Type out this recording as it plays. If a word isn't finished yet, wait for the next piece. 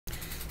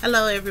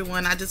Hello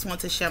everyone, I just want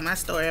to share my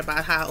story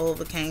about how I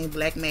overcame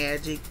black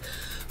magic,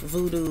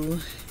 voodoo,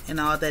 and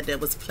all that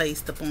was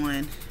placed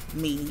upon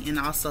me and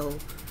also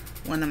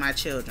one of my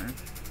children.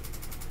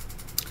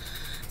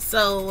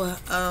 So,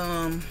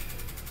 I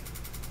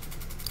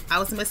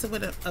was messing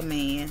with a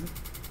man,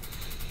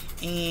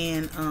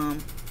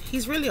 and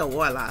he's really a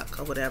warlock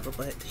or whatever,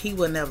 but he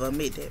will never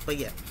admit that. But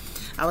yeah,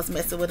 I was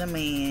messing with a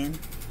man,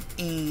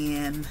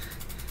 and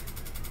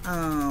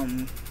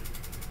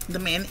the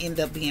man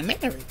ended up being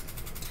married.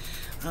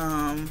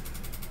 Um,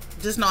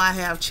 just know I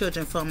have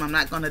children from him. I'm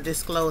not going to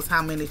disclose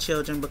how many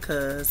children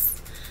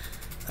because,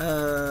 they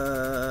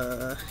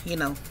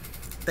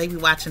be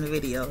watching the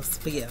videos.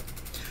 But yeah.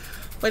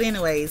 But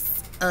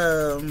anyways,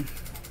 oh,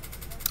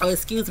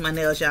 excuse my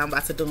nails, y'all. I'm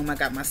about to do them. I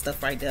got my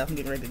stuff right there. I'm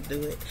getting ready to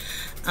do it.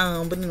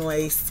 But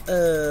anyways,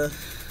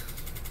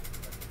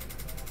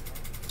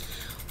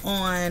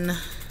 on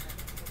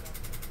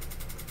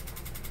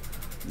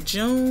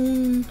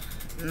June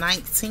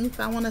 19th,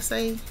 I want to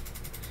say,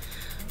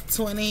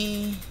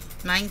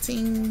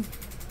 2019,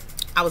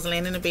 I was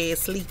laying in the bed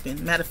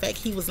sleeping. Matter of fact,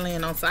 he was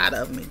laying on side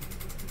of me,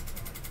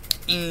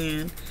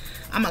 and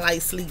I'm a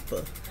light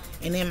sleeper,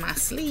 and in my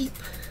sleep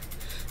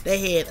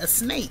they had a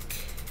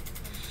snake,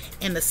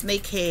 and the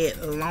snake had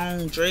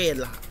long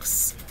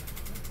dreadlocks,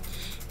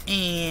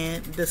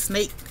 and the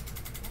snake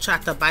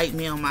tried to bite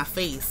me on my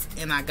face,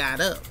 and I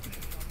got up.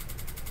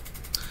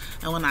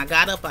 And when I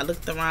got up, I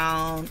looked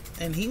around,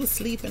 and he was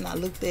sleeping. I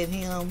looked at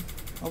him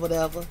or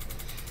whatever.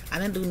 I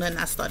didn't do nothing.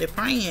 I started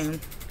praying,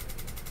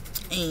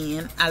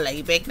 and I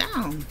laid back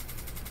down.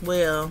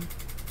 Well,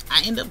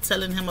 I ended up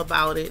telling him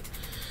about it,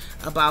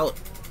 about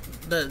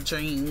the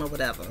dream or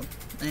whatever,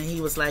 and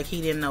he was like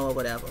he didn't know or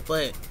whatever.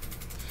 But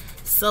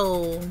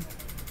so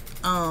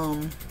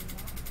I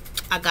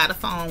got a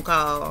phone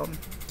call,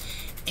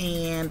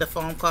 and the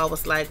phone call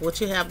was like, what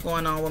you have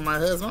going on with my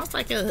husband? I was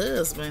like, your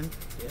husband?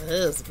 Your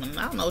husband?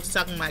 I don't know what you're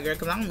talking about, girl,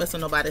 because I don't mess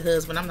with nobody's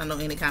husband. I'm not no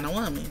any kind of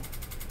woman.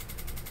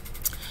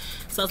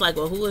 So I was like,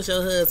 well, who is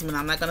your husband?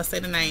 I'm not going to say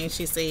the name,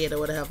 she said, or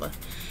whatever.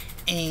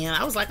 And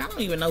I was like, I don't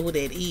even know who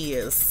that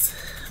is.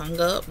 Hung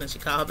up, and she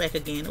called back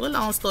again. Well,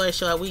 long story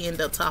short, we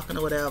ended up talking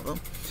or whatever.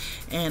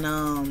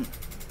 And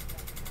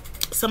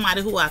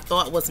somebody who I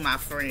thought was my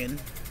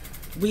friend.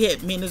 Me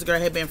and this girl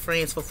had been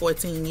friends for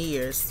 14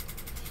 years.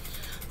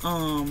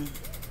 I'm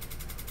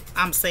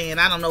saying,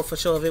 I don't know for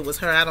sure if it was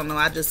her. I don't know.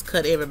 I just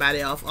cut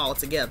everybody off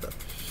altogether.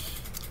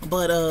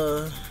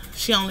 But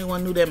she only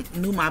one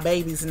knew my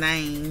baby's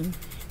name,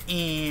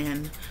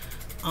 and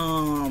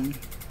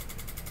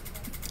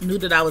knew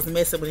that I was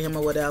messing with him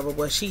or whatever.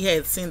 But she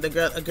had seen the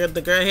girl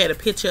had a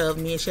picture of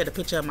me, and she had a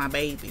picture of my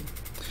baby.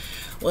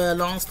 Well,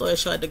 long story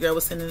short, the girl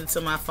was sending it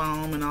to my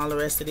phone and all the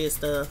rest of this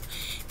stuff.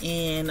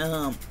 And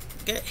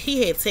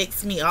he had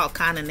texted me all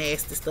kind of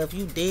nasty stuff.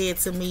 You dead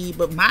to me.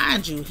 But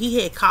mind you, he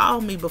had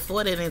called me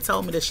before that and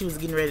told me that she was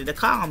getting ready to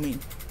call me.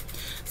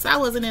 So I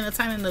wasn't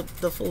entertaining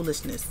the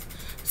foolishness.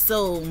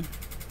 So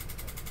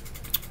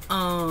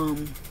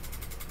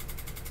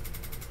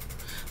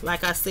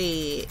like I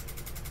said,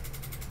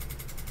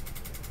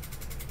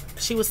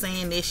 she was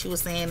saying this, she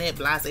was saying that,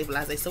 blase,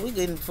 blase. So we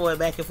getting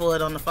back and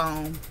forth on the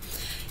phone.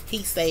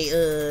 He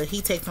say, he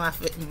takes my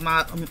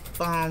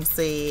phone,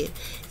 said,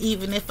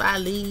 even if I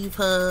leave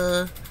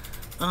her,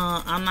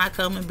 I'm not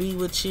coming to be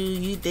with you.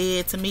 You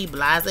dead to me,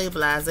 blase,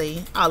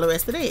 blase, all the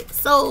rest of that.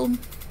 So,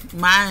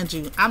 mind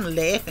you, I'm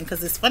laughing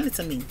because it's funny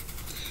to me.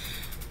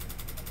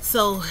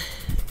 So,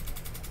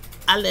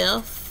 I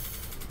left.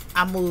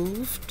 I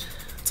moved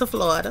to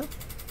Florida.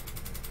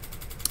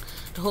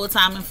 The whole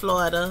time in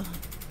Florida,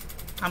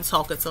 I'm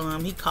talking to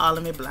him. He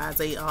calling me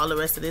blase, all the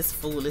rest of this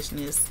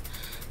foolishness.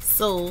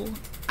 So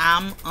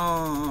I'm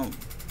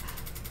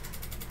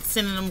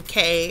sending him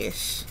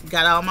cash.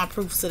 Got all my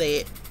proofs of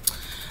that.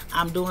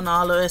 I'm doing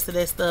all the rest of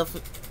that stuff.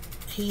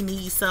 He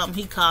needs something.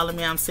 He calling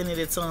me. I'm sending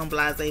it to him.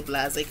 Blase,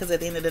 blase. Because at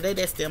the end of the day,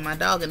 that's still my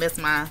dog, and that's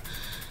my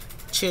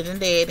children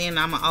daddy, and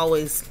I'ma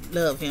always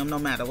love him no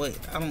matter what.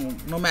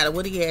 No matter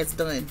what he has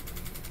done.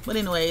 But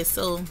anyway,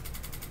 so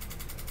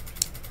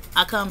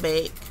I come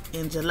back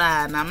in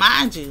July. Now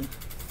mind you, I'm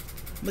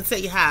gonna tell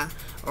you how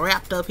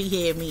wrapped up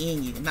he had me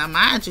in you. Now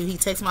mind you, he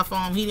takes my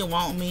phone. He didn't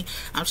want me.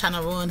 I'm trying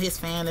to ruin his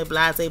family.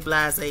 Blase,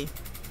 blase.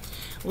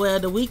 Well,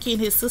 the weekend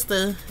his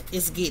sister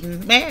is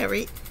getting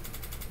married.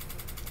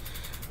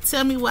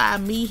 Tell me why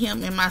me,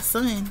 him, and my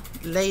son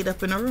laid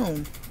up in a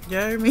room. You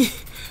heard me?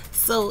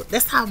 So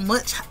that's how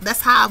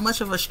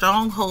much of a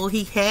stronghold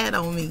he had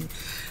on me.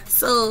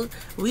 So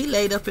we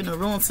laid up in a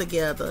room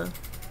together.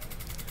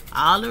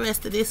 All the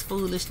rest of this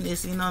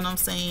foolishness, you know what I'm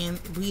saying?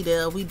 We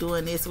there, we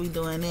doing this, we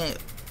doing that.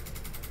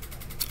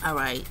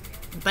 Alright,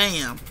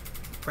 bam,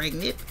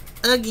 pregnant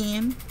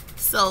again.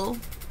 So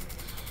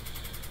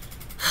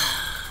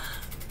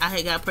I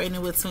had got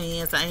pregnant with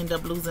twins. I ended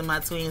up losing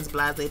my twins.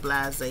 Blase,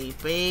 blase.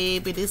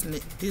 Baby,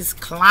 this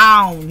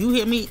clown. You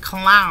hear me?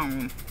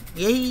 Clown.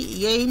 Yeah,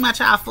 he my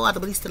child father,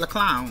 but he's still a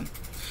clown.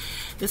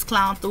 This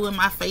clown threw in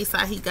my face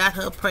how he got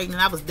her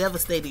pregnant. I was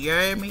devastated. You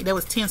heard me? There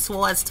was 10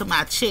 swords to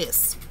my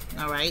chest.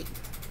 Alright.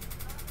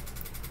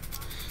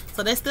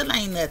 So that still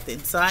ain't nothing.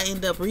 So I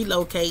end up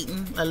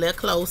relocating a little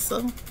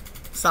closer.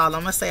 So all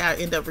I'm gonna say, I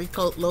end up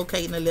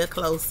relocating a little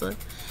closer.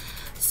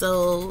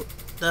 So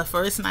the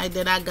first night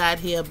that I got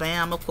here,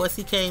 bam, of course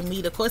he came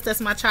meet. Of course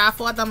that's my child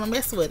fault. I'm gonna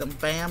mess with him.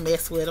 Bam,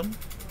 mess with him.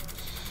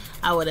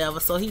 Or whatever.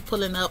 So he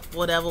pulling up,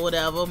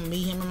 whatever.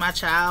 Me, him, and my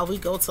child, we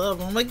go to a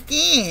room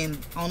again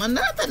on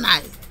another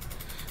night.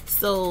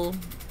 So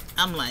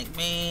I'm like,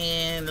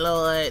 man,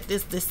 Lord,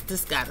 this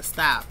gotta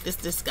stop.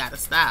 This gotta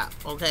stop.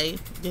 Okay,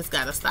 this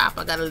gotta stop.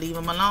 I gotta leave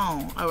him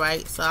alone. All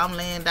right. So I'm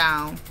laying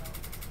down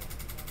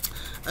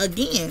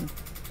again.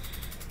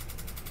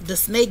 The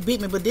snake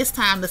bit me, but this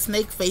time the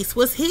snake face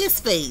was his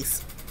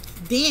face.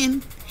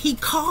 Then he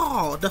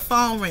called. The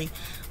phone ring.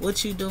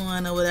 What you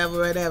doing or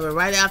whatever.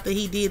 Right after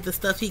he did the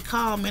stuff, he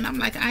called me, and I'm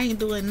like, I ain't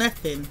doing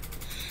nothing.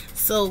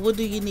 So what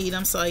do you need?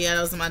 I'm sorry, yeah,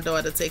 that was my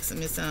daughter texting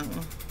me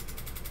something.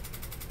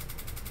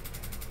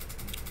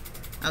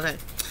 Okay,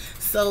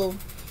 so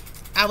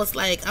I was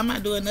like, I'm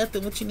not doing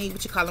nothing. What you need?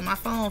 What you calling my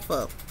phone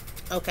for?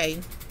 Okay.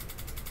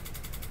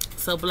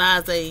 So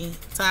blase,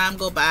 time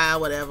go by,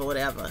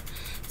 whatever.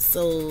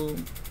 So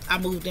I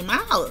moved in my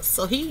house.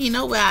 So he didn't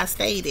know where I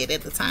stayed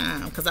at the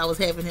time, because I was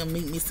having him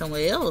meet me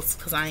somewhere else,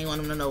 because I didn't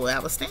want him to know where I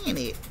was staying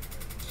at.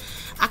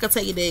 I could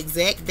tell you the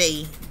exact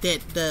day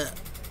that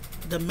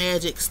the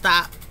magic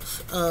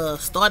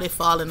started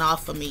falling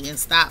off of me and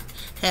stopped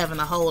having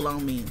a hold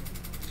on me.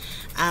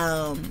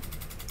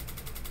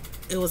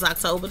 It was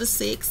October the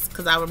 6th,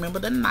 because I remember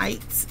the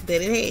nights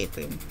that it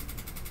happened.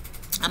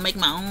 I make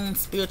my own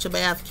spiritual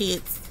bath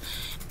kits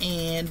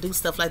and do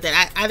stuff like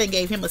that. I didn't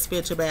gave him a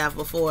spiritual bath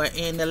before,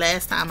 and the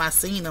last time I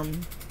seen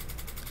him,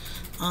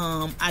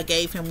 I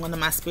gave him one of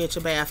my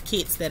spiritual bath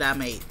kits that I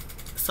made.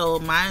 So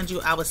mind you,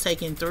 I was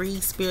taking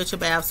 3 spiritual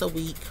baths a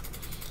week.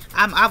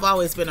 I've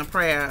always been a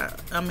prayer.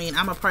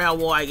 I'm a prayer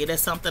warrior.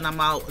 That's something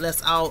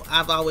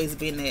I've always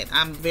been at.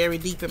 I'm very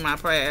deep in my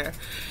prayer.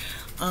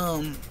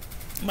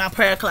 My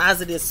prayer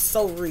closet is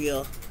so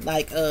real.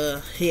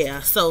 Yeah.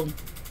 So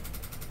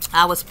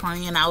I was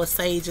praying, I was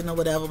saging or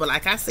whatever. But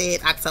like I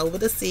said, October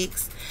the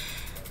 6th,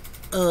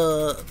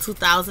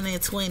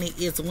 2020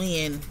 is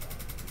when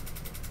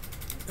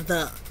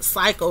the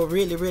cycle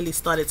really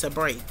started to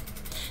break.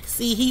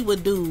 See, he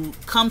would do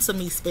come to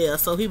me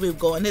spells. So he would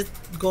go in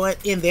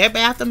their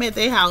bathroom at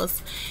their house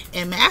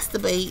and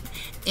masturbate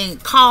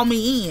and call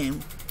me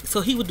in. So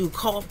he would do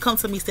come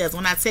to me spells.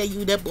 When I tell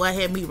you that boy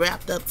had me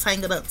wrapped up,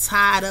 tangled up,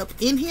 tied up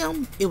in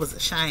him, it was a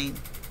shame.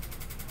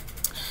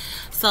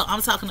 So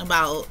I'm talking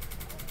about,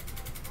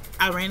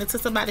 I ran into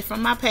somebody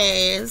from my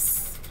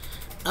past,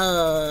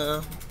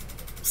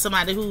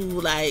 somebody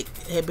who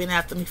had been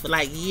after me for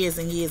years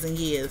and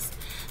years.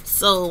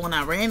 So when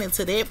I ran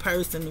into that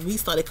person, we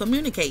started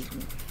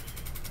communicating.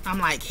 I'm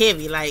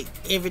heavy,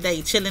 every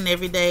day, chilling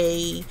every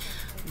day,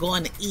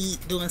 going to eat,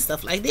 doing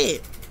stuff like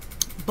that.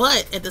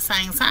 But at the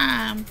same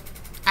time,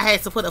 I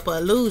had to put up an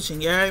illusion,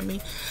 you heard me?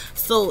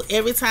 So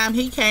every time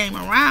he came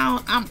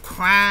around, I'm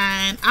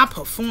crying, I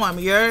perform,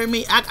 you heard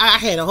me? I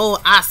had a whole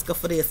Oscar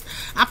for this.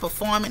 I'm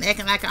performing,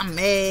 acting like I'm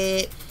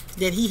mad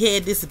that he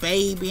had this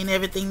baby and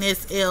everything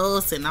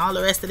else and all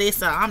the rest of this.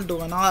 So I'm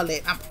doing all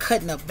that. I'm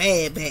cutting up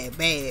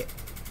bad.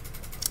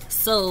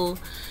 So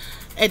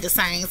at the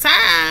same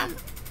time,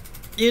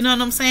 you know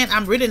what I'm saying?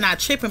 I'm really not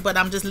tripping, but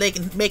I'm just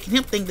making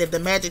him think that the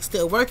magic's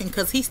still working,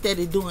 because he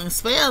steady doing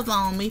spells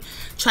on me,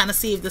 trying to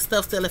see if the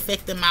stuff's still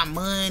affecting my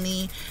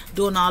money,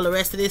 doing all the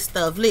rest of this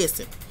stuff.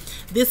 Listen,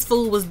 this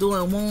fool was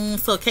doing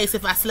wounds, so in case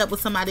if I slept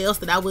with somebody else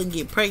that I wouldn't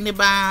get pregnant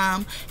by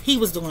him. He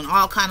was doing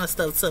all kind of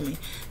stuff to me.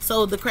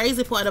 So the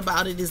crazy part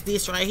about it is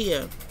this right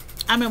here.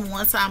 I remember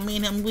one time me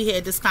and him, we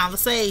had this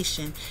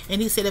conversation,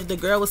 and he said if the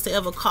girl was to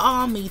ever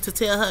call me to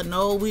tell her,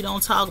 no, we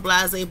don't talk,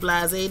 blase,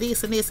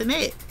 this and this and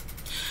that.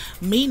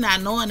 Me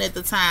not knowing at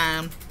the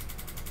time,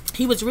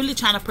 he was really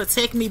trying to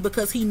protect me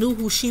because he knew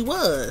who she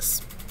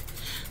was.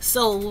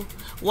 So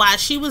while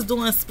she was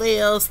doing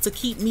spells to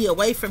keep me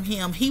away from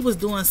him, he was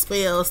doing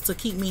spells to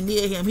keep me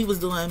near him. He was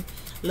doing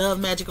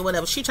love magic or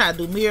whatever. She tried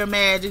to do mirror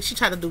magic. She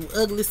tried to do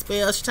ugly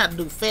spells. She tried to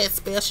do fat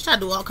spells. She tried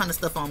to do all kind of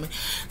stuff on me.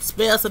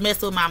 Spells to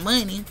mess with my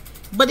money.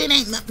 But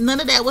none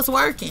of that was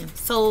working.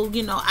 So,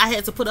 I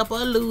had to put up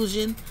an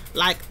illusion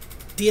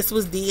this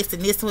was this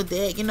and this was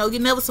that. You're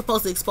never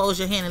supposed to expose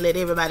your hand and let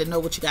everybody know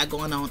what you got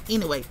going on.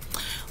 Anyway,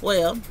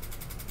 well,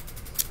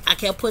 I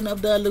kept putting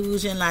up the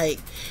illusion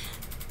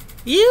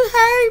you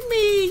hurt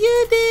me,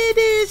 you did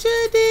this,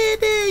 you did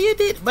that, you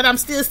did. But I'm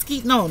still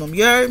skeeting on them,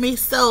 you heard me?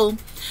 So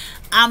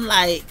I'm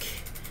I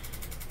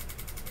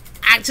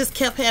just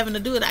kept having to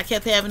do it. I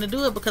kept having to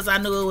do it because I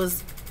knew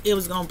it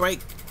was gonna break.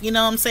 You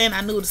know what I'm saying?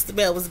 I knew the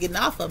spell was getting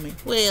off of me.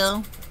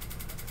 Well,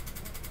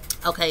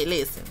 okay,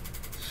 listen.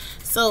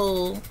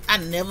 So I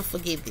never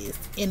forget this.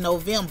 In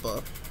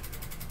November,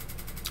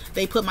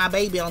 they put my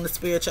baby on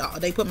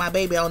they put my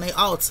baby on their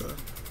altar.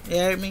 You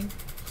heard me?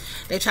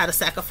 They try to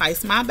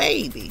sacrifice my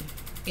baby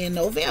in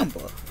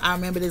November. I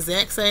remember the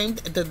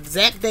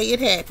exact day it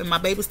happened. My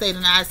baby stayed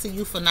in the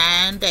ICU for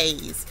 9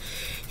 days.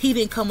 He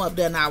didn't come up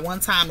there not one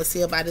time to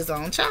see about his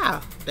own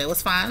child. That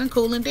was fine and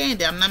cool and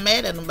dandy. I'm not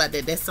mad at him about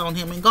that. That's on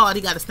him and God.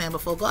 He got to stand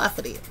before God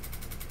for that.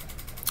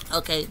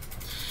 Okay.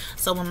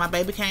 So when my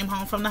baby came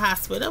home from the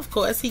hospital, of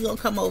course, he gonna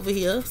come over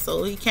here.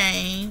 So he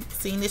came,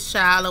 seen his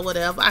child or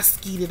whatever. I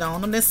skeeted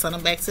on him, then sent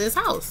him back to his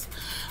house.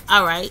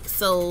 All right.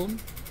 So,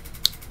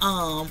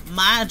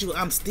 mind you,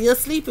 I'm still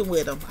sleeping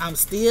with him. I'm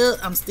still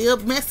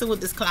messing with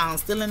this clown,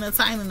 still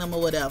entertaining him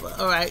or whatever.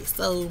 All right.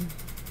 So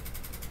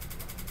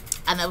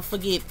I never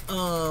forget.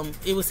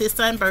 It was his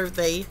son's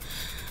birthday.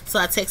 So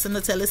I texted him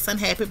to tell his son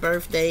happy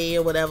birthday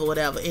or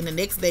whatever. And the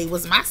next day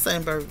was my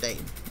son's birthday.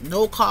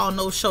 No call,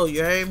 no show.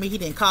 You heard me? He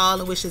didn't call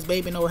and wish his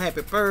baby no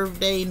happy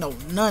birthday. No,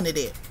 none of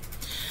that.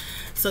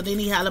 So then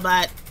he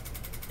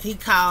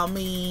called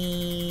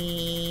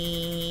me.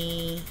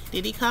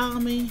 Did he call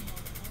me?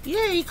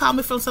 Yeah, he called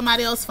me from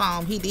somebody else's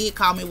phone. He did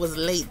call me. It was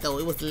late, though.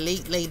 It was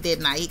late that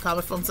night. He called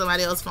me from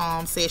somebody else's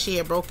phone. Said she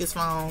had broke his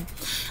phone.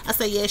 I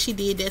said, yeah, she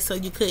did that so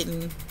you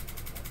couldn't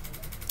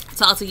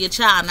talk to your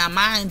child. Now,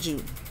 mind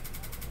you,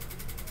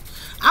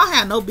 I don't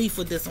have no beef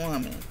with this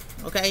woman,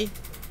 okay?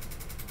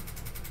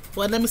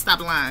 Well, let me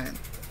stop lying.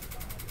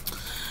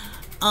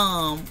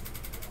 I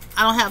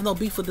don't have no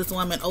beef with this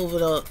woman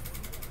over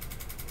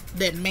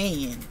that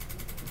man.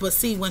 But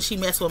see, when she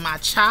messed with my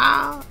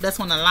child, that's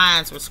when the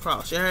lines was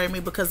crossed. You heard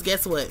me? Because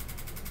guess what?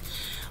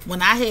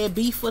 When I had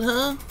beef with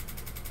her,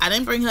 I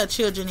didn't bring her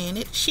children in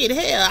it. Shit,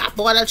 hell, I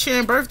bought her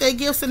children birthday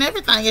gifts and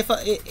everything.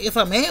 If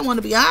a man want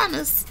to be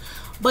honest.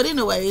 But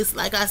anyways,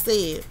 like I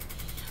said,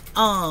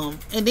 and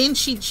then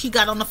she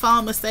got on the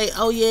phone and say,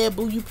 oh yeah,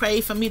 boo, you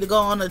prayed for me to go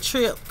on a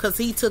trip because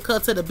he took her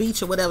to the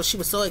beach or whatever. She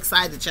was so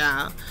excited,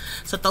 child.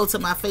 So throw to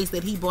my face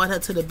that he brought her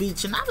to the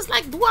beach. And I was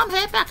like, boo, I'm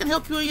happy I can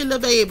help you and your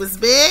little babies,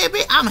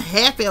 baby. I'm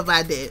happy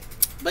about that.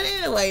 But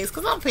anyways,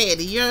 because I'm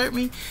petty, you heard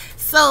me?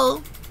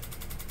 So,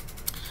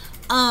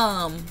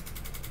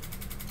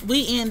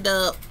 we end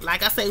up,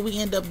 like I say, we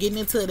end up getting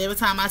into it every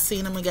time I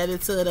seen him and got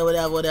into it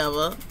or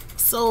whatever.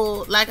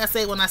 So, like I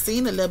said, when I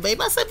seen the little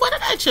baby, I said, boy,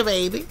 that ain't your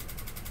baby.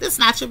 This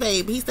not your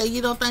baby. He said,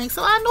 you don't think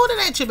so? I know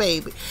that ain't your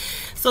baby.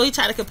 So he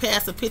tried to compare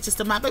some pictures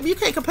to my baby. You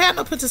can't compare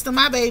no pictures to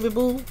my baby,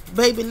 boo.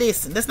 Baby,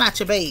 listen, that's not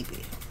your baby.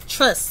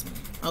 Trust me,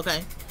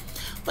 okay?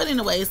 But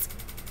anyways,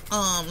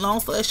 long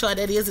story short,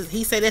 that is,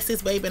 he said that's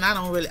his baby, and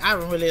I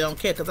really don't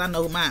care because I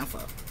know who mine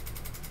for.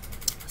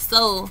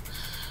 So,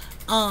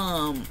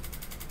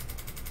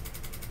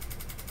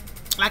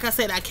 like I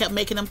said, I kept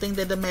making him think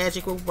that the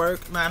magic would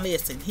work. Now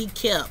listen, he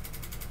kept.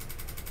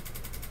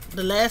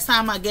 The last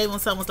time I gave him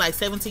something was like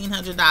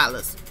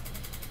 $1,700.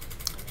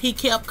 He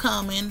kept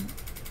coming.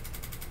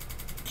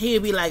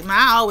 He'd be like,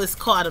 I always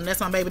caught him. That's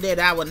my baby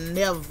daddy. I would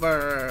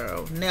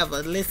never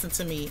listen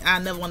to me. I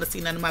never want to see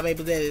none of my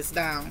baby daddies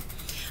down.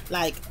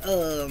 Like,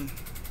 I'm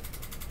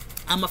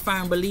a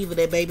firm believer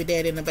that baby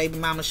daddy and the baby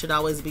mama should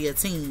always be a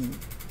team.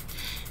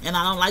 And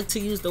I don't like to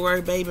use the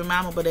word baby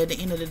mama, but at the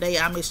end of the day,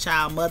 I'm his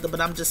child mother. But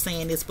I'm just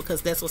saying this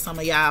because that's what some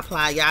of y'all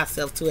apply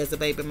yourself to as a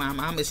baby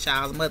mama. I'm his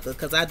child's mother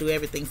because I do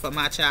everything for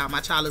my child. My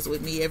child is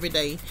with me every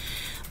day.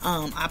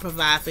 I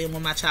provide for him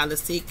when my child is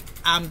sick.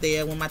 I'm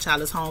there when my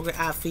child is hungry.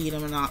 I feed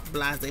him and all,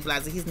 blase.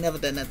 He's never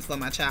done nothing for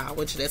my child,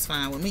 which that's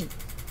fine with me.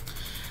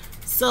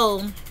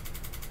 So,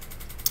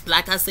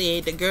 like I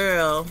said, the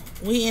girl,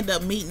 we end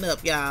up meeting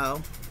up,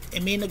 y'all.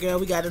 And me and the girl,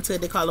 we got into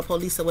it. They call the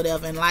police or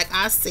whatever. And like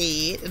I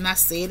said, and I'm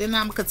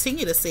going to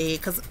continue to say it.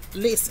 Because,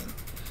 listen.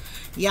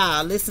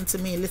 Y'all, listen to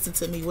me and listen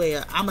to me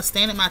well. I'm going to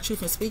stand in my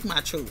truth and speak my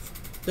truth.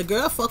 The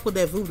girl fuck with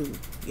that voodoo.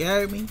 You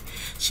heard me?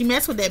 She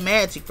mess with that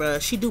magic, bro.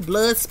 She do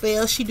blood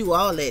spells. She do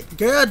all that.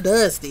 Girl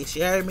does this.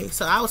 You heard me?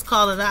 So I was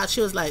calling her out.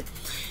 She was like,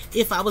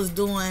 if I was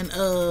doing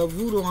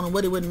voodoo on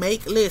what it would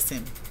make.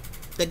 Listen.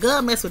 The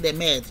girl mess with that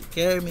magic.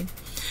 You heard me?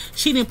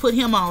 She didn't put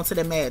him on to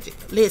the magic.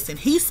 Listen,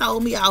 he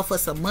sold me out for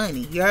some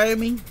money. You heard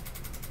me?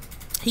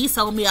 He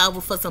sold me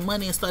out for some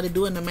money and started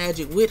doing the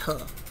magic with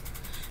her.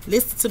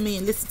 Listen to me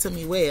and listen to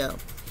me well.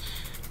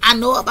 I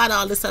know about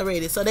all this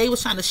already. So they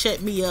was trying to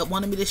shut me up,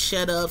 wanted me to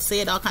shut up,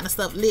 said all kind of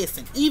stuff.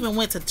 Listen, even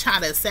went to try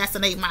to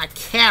assassinate my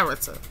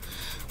character.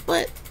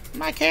 But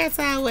my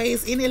character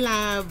always in it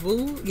live,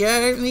 boo. You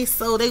heard me?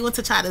 So they went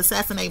to try to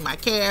assassinate my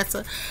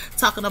character,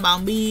 talking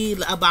about me,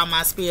 about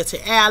my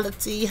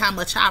spirituality, how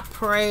much I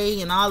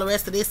pray, and all the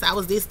rest of this. I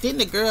was this. Then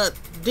the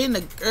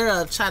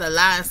girl try to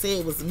lie and say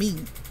it was me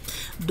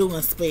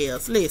doing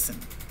spells. Listen,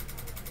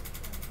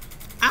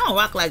 I don't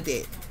rock like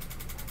that.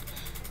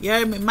 You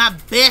heard me? My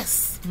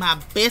best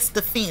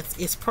defense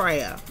is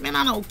prayer. Man,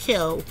 I don't care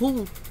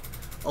who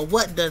or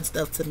what done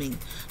stuff to me.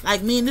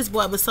 Like, me and this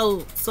boy was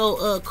so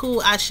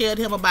cool. I shared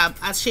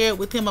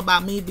with him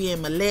about me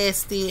being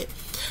molested.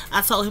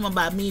 I told him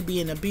about me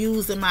being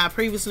abused in my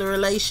previous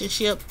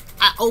relationship.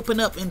 I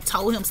opened up and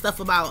told him stuff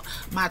about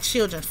my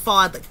children's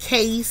father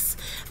case.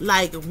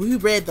 Like, we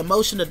read the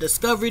motion of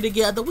discovery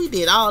together. We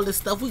did all this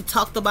stuff. We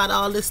talked about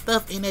all this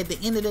stuff. And at the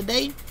end of the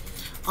day,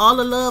 all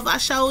the love I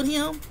showed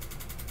him,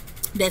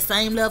 That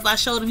same love I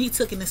showed him, he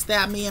took it and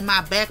stabbed me in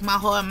my back, my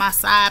heart, my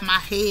side, my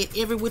head.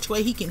 Every which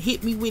way he can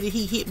hit me with it,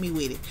 he hit me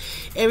with it.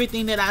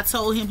 Everything that I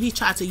told him, he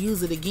tried to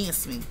use it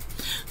against me.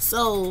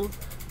 So,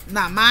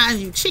 now mind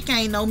you, Chick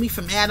ain't know me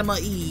from Adam or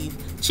Eve.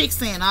 Chick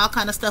saying all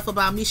kind of stuff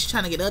about me. She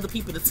trying to get other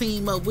people to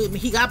team up with me.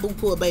 He got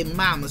buku baby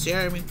mamas, you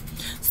heard me?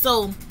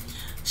 So,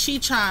 she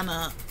trying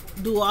to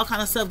do all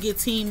kind of stuff, get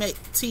teamed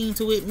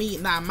with me.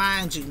 Now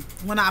mind you,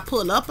 when I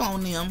pull up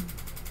on them,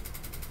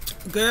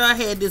 girl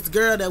had this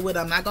girl that with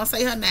her, I'm not gonna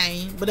say her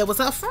name, but it was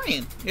her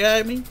friend, you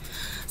heard me?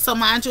 So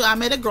mind you,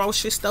 I'm at a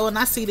grocery store and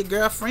I see the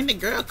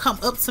girl come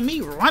up to me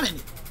running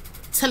it,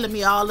 telling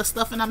me all the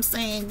stuff, and I'm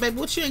saying, baby,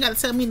 what, you ain't gotta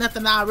tell me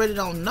nothing I already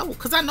don't know,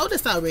 because I know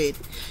this already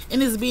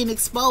and it's being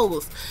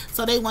exposed.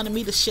 So they wanted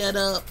me to shut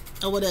up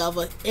or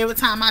whatever. Every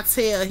time I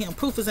tell him,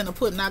 proof is in the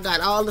pudding, I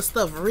got all the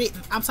stuff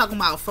written. I'm talking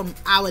about from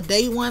our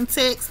day one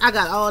text. I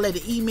got all of the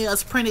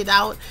emails printed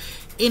out.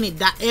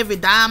 Every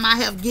dime I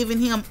have given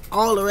him,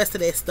 all the rest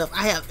of that stuff,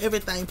 I have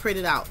everything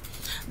printed out.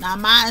 Now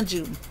mind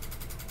you,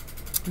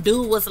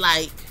 dude was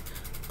like,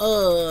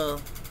 oh,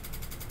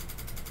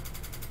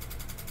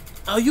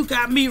 you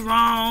got me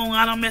wrong,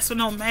 I don't mess with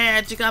no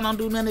magic, I don't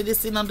do none of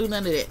this, I don't do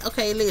none of that.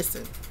 Okay,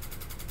 listen,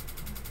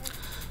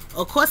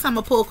 of course I'm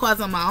gonna pull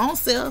cards on my own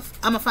self.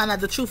 I'm gonna find out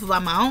the truth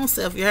about my own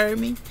self, you heard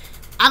me?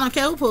 I don't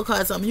care who pull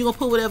cards on me. You gonna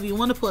pull whatever you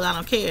want to pull, I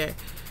don't care.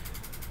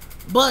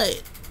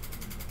 But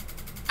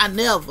I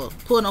never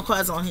pulled no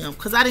cards on him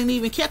because I didn't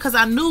even care, because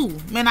I knew,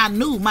 man, I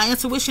knew. My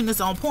intuition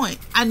is on point.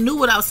 I knew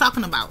what I was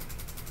talking about.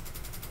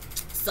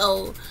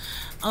 So,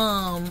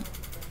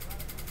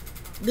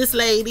 this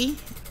lady,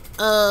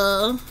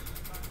 that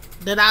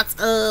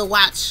I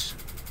watch,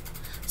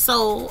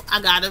 so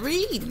I got a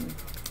reading,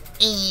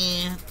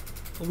 and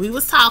we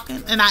was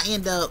talking, and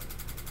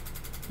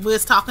we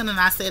was talking, and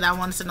I said I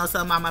wanted to know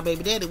something about my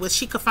baby daddy, which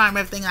she confirmed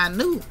everything I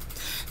knew.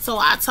 So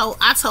I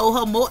told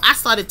her more. I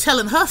started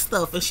telling her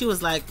stuff, and she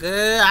was like,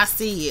 girl, I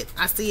see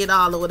it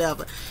all, or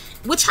whatever,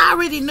 which I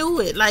already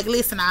knew it. Like,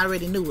 listen, I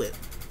already knew it.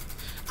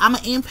 I'm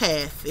an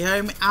empath, you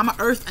heard me? I'm an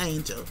earth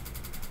angel,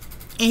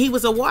 and he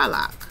was a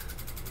warlock.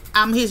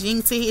 I'm his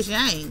yin to his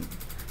yang.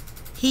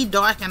 He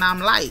dark and I'm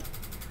light,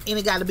 and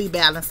it got to be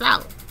balanced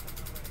out.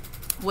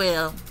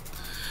 Well,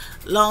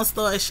 long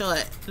story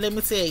short, let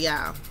me tell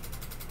y'all.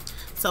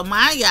 So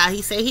y'all,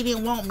 he said he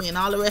didn't want me and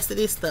all the rest of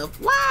this stuff.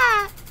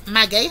 Why?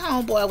 My gay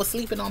homeboy was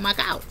sleeping on my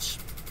couch.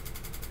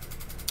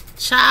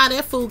 Child,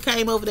 that fool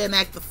came over there and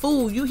acted a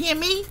fool. You hear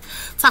me?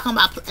 Talking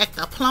about act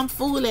a plump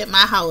fool at my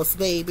house,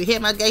 baby. Hear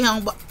my gay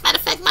homeboy. Matter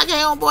of fact, my gay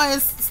homeboy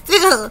is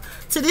still,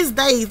 to this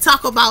day,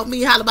 talk about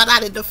me, how about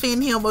I didn't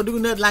defend him or do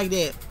nothing like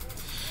that.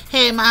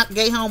 Had my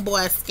gay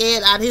homeboy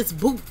scared out his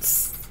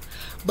boots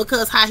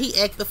because how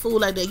he act a fool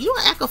like that. You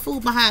don't act a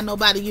fool behind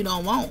nobody you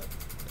don't want.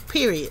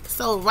 Period.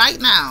 So right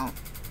now,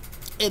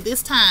 at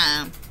this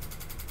time,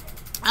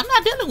 I'm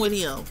not dealing with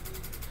him.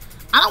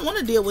 I don't want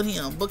to deal with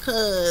him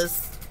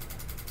because,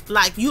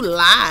 like, you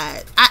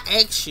lied. I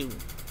asked you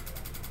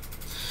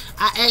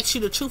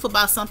the truth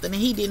about something and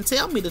he didn't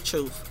tell me the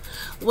truth.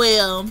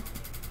 Well,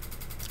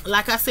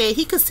 like I said,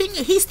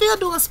 he's still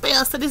doing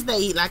spells to this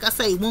day. Like I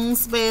say, wound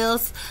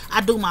spells.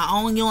 I do my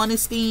own yawning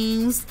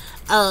steams.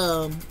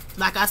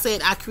 Like I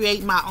said, I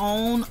create my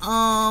own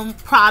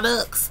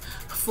products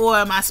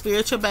for my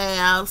spiritual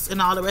baths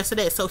and all the rest of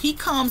that. So he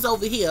comes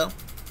over here,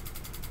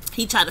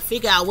 he tried to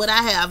figure out what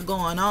I have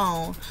going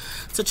on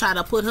to try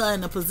to put her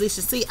in a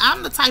position. See,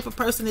 I'm the type of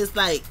person that's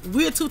like,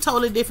 we're two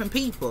totally different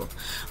people,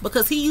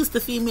 because he used to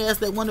females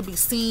that want to be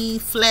seen,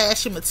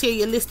 flashy,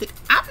 materialistic.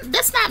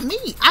 That's not me.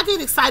 I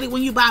get excited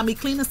when you buy me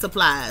cleaning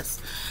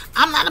supplies.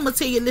 I'm not a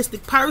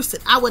materialistic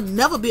person. I would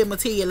never be a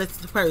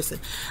materialistic person.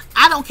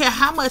 I don't care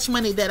how much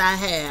money that I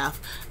have.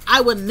 I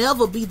would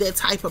never be that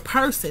type of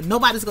person.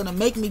 Nobody's going to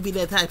make me be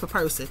that type of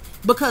person,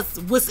 because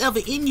whatever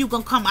in you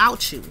going to come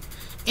out you.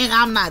 And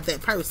I'm not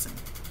that person.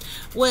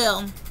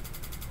 Well,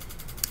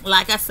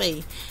 like I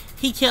say,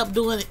 he kept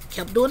doing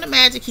the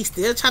magic. He's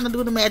still trying to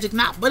do the magic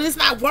now, but it's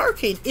not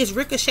working. It's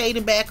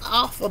ricocheting back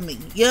off of me.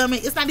 You know what I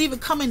mean? It's not even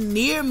coming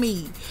near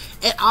me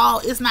at all.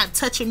 It's not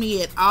touching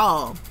me at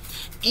all.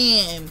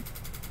 And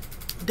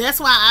that's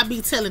why I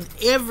be telling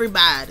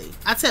everybody.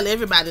 I tell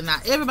everybody now.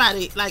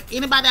 Everybody, like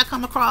anybody I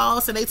come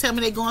across and they tell me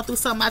they're going through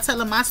something, I tell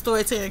them my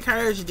story to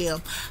encourage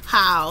them.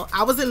 How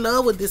I was in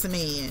love with this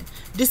man.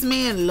 This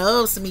man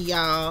loves me,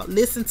 y'all.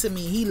 Listen to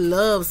me. He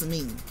loves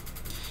me.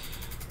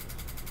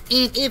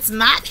 And it's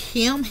not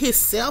him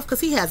himself, because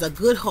he has a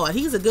good heart.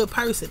 He's a good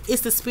person.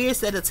 It's the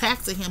spirits that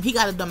attack to him. He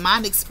got a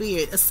demonic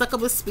spirit, a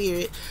succubus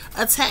spirit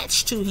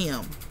attached to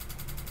him.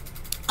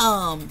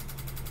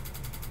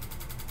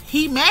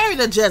 He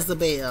married a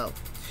Jezebel.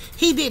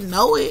 He didn't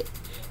know it.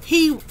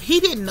 He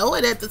didn't know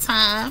it at the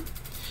time.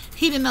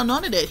 He didn't know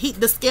none of that.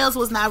 The scales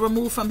was not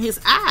removed from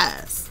his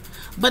eyes.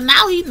 But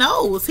now he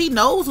knows. He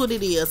knows what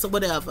it is or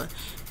whatever.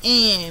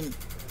 And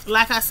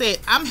like I said,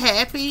 I'm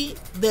happy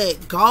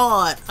that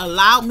God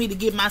allowed me to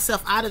get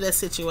myself out of that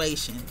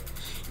situation.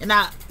 And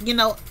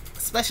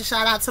special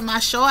shout out to my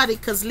shorty,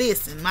 because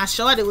listen, my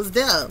shorty was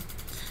there.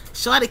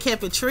 Shorty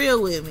kept it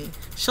real with me.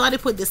 Shorty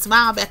put the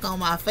smile back on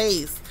my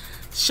face.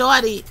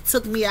 Shorty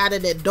took me out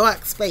of that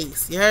dark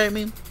space. You heard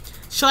me?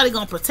 Shorty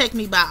gonna protect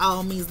me by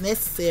all means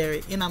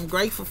necessary, and I'm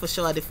grateful for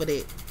Shorty for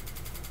that.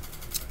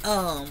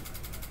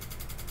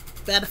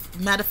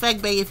 Matter of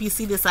fact, babe, if you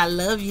see this, I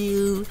love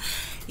you.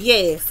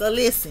 Yeah, so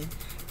listen.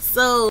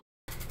 So,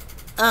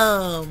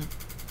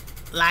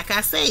 like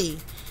I say,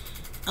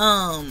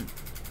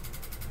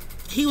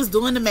 he was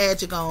doing the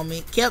magic on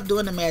me, kept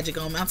doing the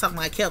magic on me. I'm talking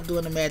about kept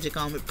doing the magic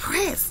on me.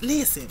 Press,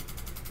 listen.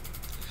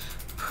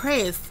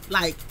 Press,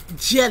 like,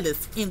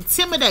 jealous,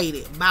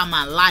 intimidated by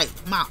my light,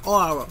 my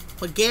aura.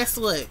 But guess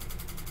what?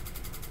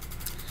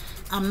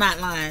 I'm not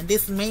lying.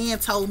 This man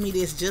told me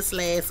this just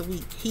last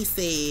week. He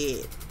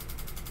said,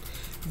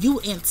 you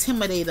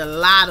intimidate a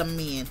lot of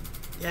men.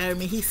 You heard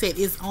me? He said,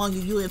 it's on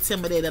you. You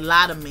intimidate a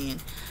lot of men.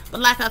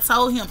 But like I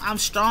told him, I'm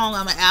strong.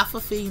 I'm an alpha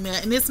female.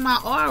 And it's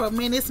my aura,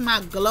 man. It's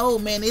my glow,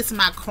 man. It's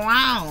my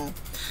crown.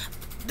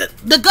 The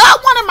God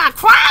wanted my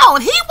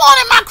crown. He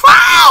wanted my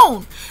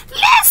crown.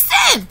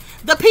 Listen.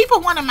 The people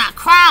wanted my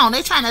crown.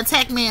 They trying to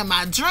attack me in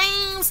my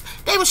dreams.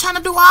 They was trying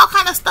to do all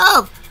kind of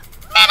stuff.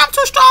 Man, I'm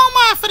too strong,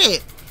 man, for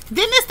that.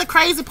 Then this the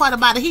crazy part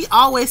about it. He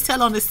always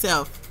tell on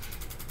himself.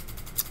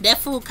 That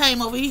fool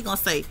came over. He gonna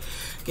say,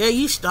 girl,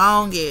 you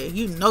strong, yeah.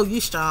 You know you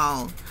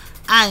strong.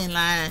 I ain't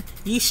lying.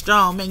 You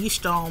strong, man. You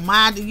strong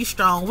minded. You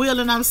strong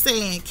willing. I'm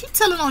saying, keep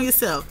telling on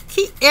yourself.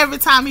 Keep, every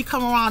time he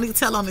come around, he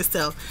tell on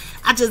himself.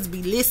 I just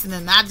be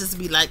listening. I just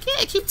be like,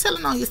 yeah, keep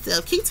telling on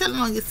yourself. Keep telling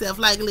on yourself.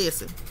 Like,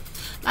 listen.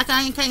 Like,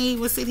 can't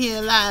even sit here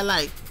and lie.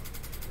 Like,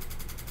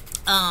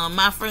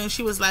 my friend,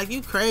 she was like,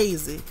 you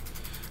crazy.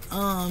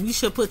 You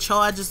should put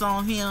charges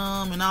on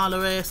him and all the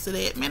rest of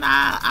that. Man,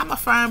 I'm a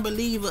firm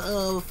believer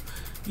of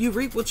you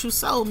reap what you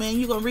sow, man.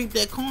 You gonna reap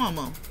that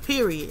karma.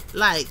 Period.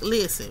 Like,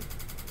 listen.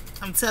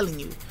 I'm telling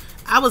you,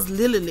 I was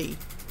literally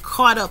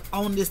caught up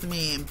on this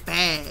man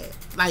bad.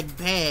 Like,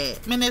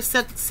 bad. Man, that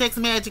sex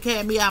magic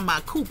had me out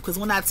my coop. Because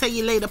when I tell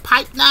you lay the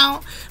pipe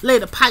down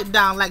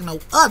like no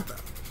other.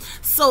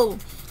 So,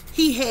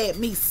 he had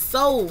me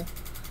so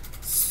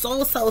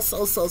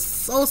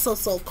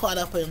caught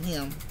up in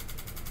him.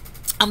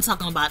 I'm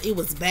talking about it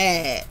was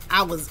bad.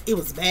 It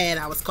was bad.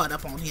 I was caught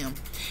up on him.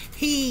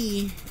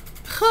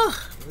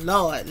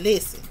 Lord,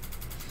 listen.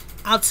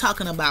 I'm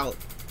talking about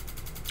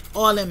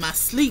all in my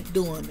sleep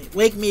doing it.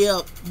 Wake me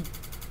up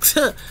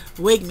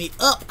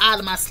out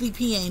of my sleep.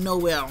 He ain't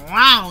nowhere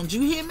around.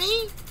 You hear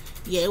me?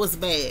 Yeah, it was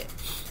bad.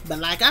 But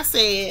like I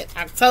said,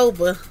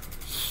 October,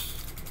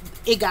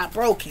 it got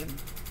broken.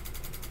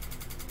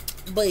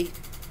 But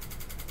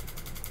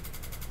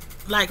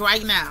like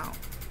right now,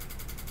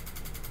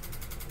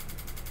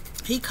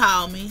 he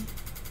called me.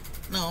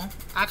 No,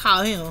 I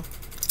called him.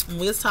 And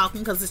we was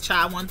talking because his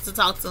child wanted to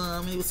talk to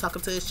him. He was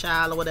talking to his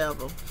child or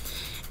whatever.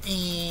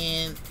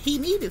 And he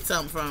needed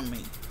something from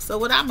me. So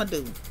what I'm going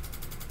to do?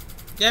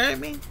 You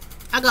heard me?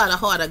 I got a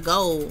heart of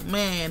gold.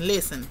 Man,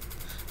 listen.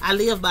 I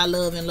live by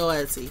love and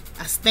loyalty.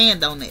 I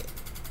stand on it.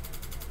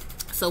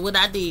 So what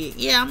I did,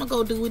 yeah, I'm going to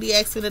go do what he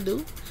asked me to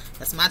do.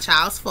 That's my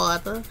child's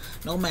father.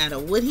 No matter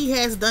what he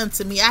has done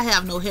to me, I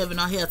have no heaven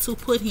or hell to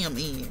put him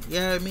in. You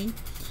heard me?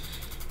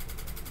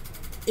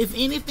 If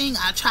anything,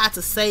 I tried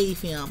to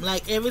save him.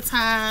 Like, every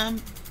time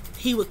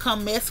he would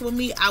come mess with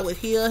me, I would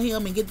heal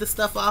him and get the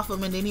stuff off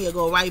him, and then he'll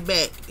go right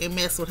back and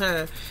mess with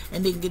her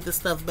and then get the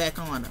stuff back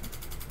on him.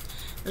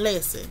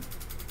 Listen,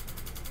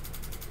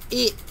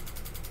 it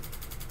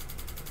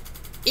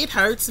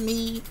hurts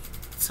me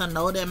to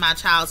know that my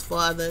child's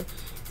father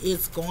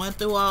is going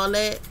through all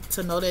that,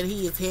 to know that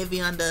he is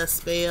heavy under a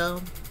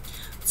spell,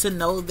 to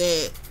know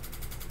that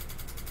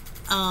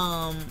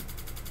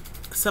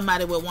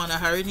somebody would want to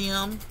hurt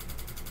him.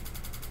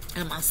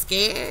 Am I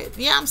scared?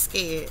 Yeah, I'm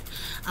scared.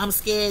 I'm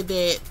scared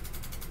that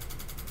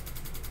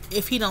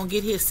if he don't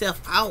get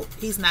himself out,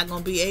 he's not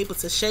going to be able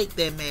to shake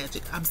that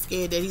magic. I'm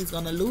scared that he's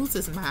going to lose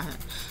his mind.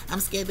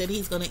 I'm scared that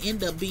he's going to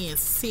end up being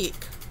sick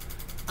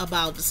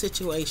about the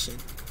situation,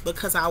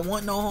 because I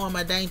want no harm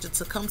or danger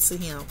to come to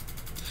him.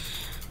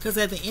 Because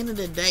at the end of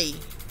the day,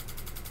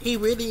 he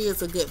really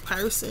is a good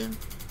person.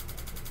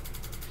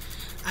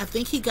 I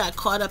think he got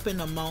caught up in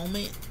the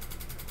moment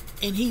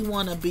and he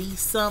want to be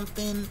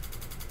something.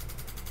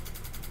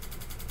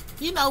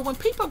 You know, when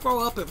people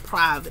grow up in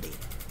poverty,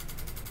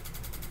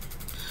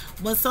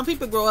 when some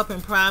people grow up in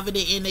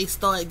poverty and they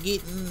start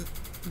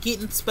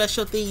getting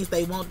special things,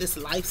 they want this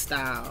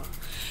lifestyle,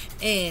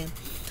 and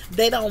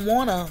they don't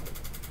want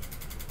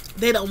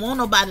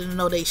nobody to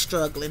know they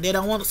struggling. They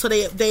don't want, so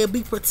they'll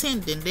be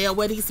pretending. They'll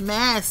wear these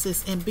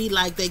masks and be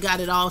like they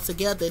got it all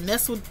together. And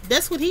that's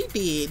what he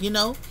did, you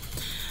know.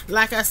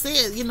 Like I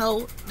said, you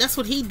know, that's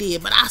what he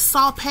did. But I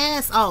saw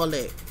past all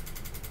that.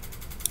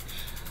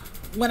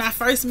 When I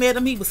first met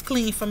him, he was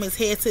clean from his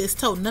head to his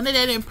toe. None of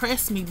that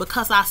impressed me,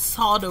 because I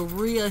saw the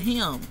real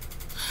him.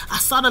 I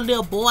saw the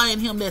little boy in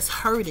him that's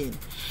hurting.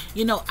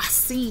 You know, I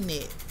seen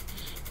it.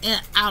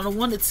 And I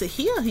wanted to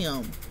heal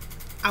him.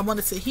 I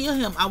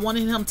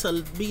wanted him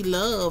to be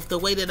loved the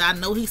way that I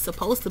know he's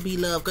supposed to be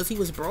loved, because he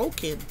was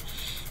broken.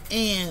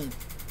 And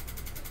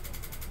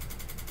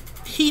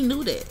He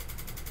knew that.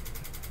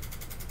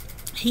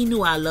 He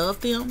knew I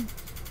loved him.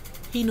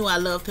 He knew I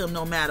loved him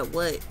no matter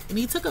what. And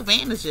he took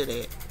advantage of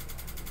that.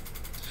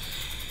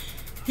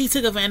 He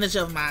took advantage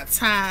of my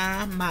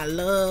time, my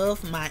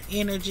love, my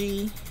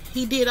energy.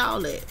 He did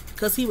all that.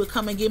 Because he would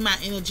come and get my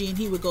energy and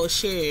he would go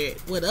share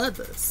it with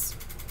others.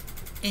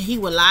 And he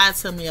would lie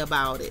to me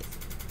about it.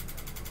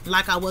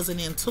 Like I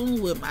wasn't in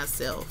tune with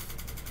myself.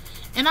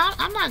 And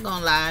I'm not going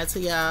to lie to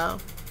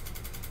y'all.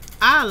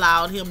 I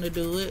allowed him to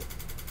do it.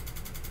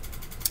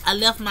 I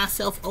left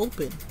myself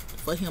open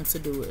for him to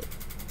do it.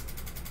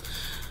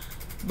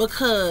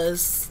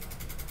 Because,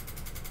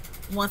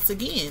 once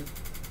again,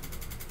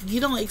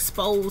 you don't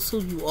expose who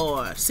you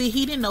are. See,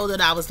 he didn't know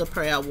that I was the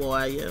prayer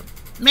warrior.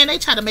 Man, they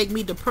try to make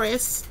me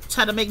depressed.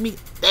 Try to make me...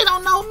 They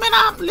don't know,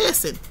 man.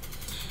 Listen.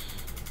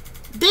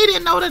 They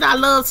didn't know that I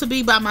love to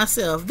be by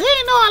myself. They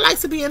didn't know I like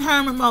to be in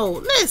hermit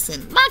mode.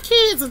 Listen, my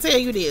kids will tell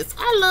you this.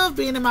 I love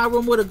being in my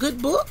room with a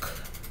good book.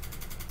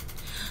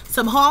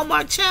 Some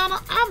Hallmark channel.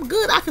 I'm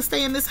good. I can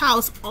stay in this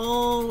house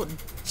all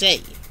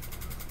day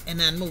and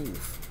not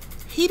move.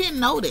 He didn't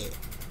know that.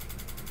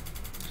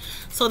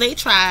 So they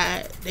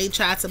tried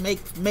to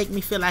make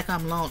me feel like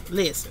I'm alone.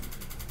 Listen,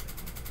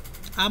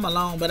 I'm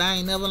alone, but I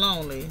ain't never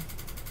lonely.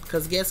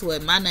 Because guess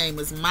what? My name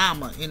is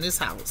Mama in this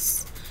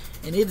house.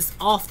 And it is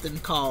often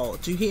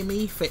called, you hear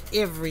me, for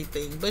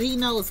everything. But he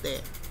knows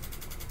that.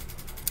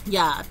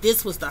 Yeah,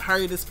 this was the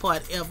hardest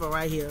part ever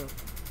right here.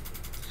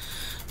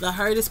 The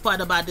hardest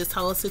part about this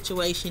whole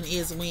situation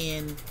is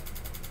when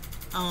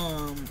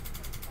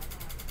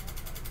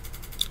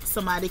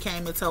somebody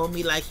came and told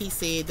me, like he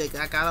said, that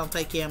like I don't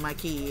take care of my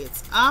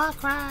kids. I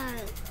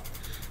cried.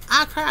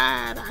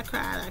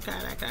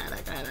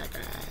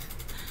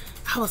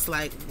 I was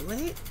like,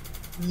 what?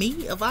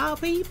 Me of all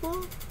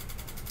people?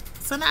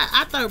 So now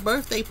I threw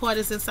birthday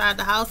parties inside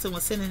the house and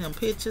was sending him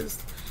pictures.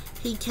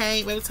 He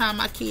came every time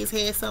my kids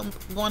had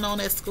something going on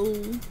at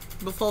school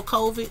before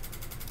COVID.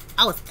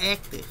 I was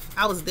active.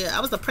 I was there. I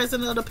was the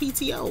president of the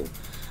PTO.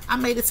 I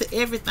made it to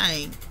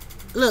everything.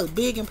 Look,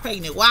 big and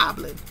pregnant,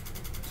 wobbling.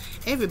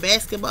 Every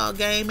basketball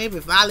game,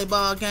 every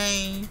volleyball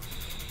game,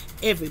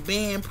 every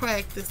band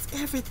practice,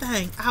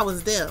 everything. I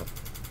was there.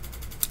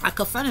 I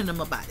confronted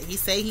him about it. He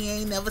say he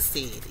ain't never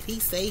said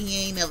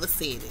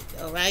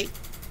it. All right.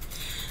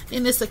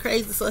 Then it's the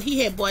crazy. So he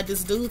had brought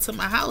this dude to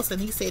my house, and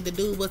he said the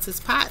dude was his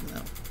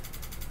partner.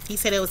 He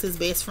said it was his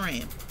best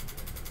friend.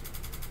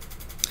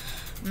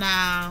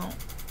 Now,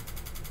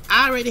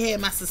 I already had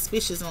my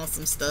suspicions on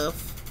some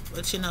stuff,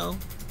 but you know,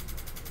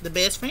 the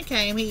best friend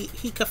came.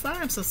 He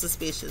confirmed some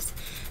suspicions.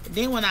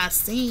 Then when I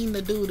seen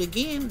the dude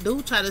again,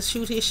 dude tried to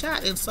shoot his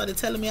shot and started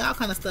telling me all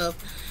kind of stuff.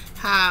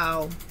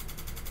 How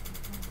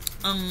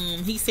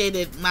he said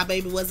that my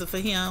baby wasn't for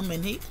him,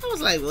 and I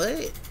was like,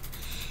 what?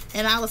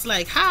 And I was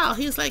like, how?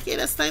 He was like, yeah,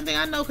 that's the same thing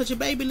I know, because your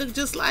baby looked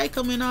just like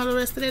him and all the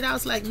rest of it. I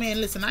was like,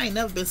 man, listen, I ain't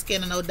never been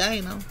scared of no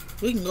Dana.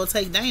 We can go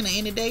take Dana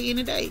any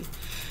day.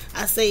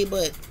 I say,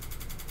 but,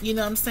 you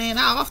know what I'm saying?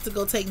 I often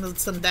go take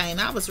some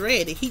Dana. I was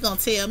ready. He gonna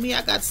tell me.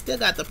 Still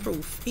got the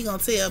proof. He gonna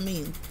tell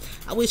me.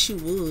 I wish you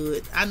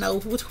would. I know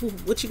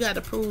what you got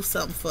to prove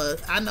something for.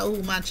 I know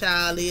who my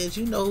child is.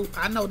 You know,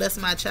 I know that's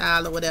my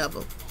child or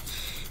whatever.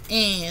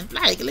 And,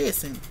 like,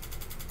 listen.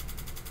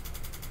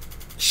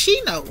 She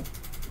know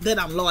that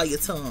I'm loyal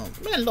to him.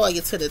 Man,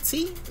 loyal to the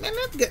T. Man,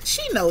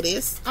 she know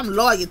this. I'm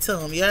loyal to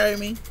him. You heard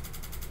me?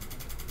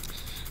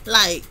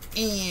 Like,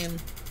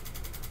 and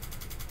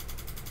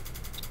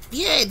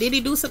yeah, did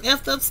he do some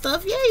effed up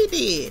stuff? Yeah, he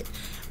did.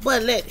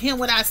 But let him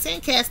without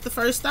sin cast the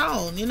first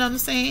stone. You know what I'm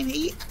saying?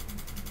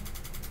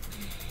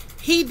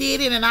 He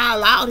did it, and I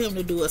allowed him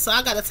to do it. So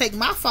I got to take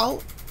my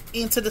fault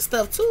into the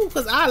stuff too,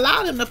 because I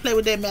allowed him to play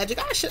with that magic.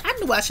 I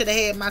knew I should have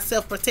had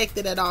myself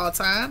protected at all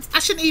times. I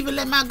shouldn't even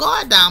let my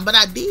guard down, but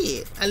I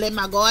did. I let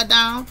my guard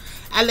down.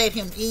 I let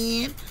him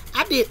in.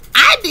 I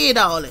did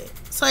all that.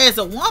 So as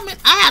a woman,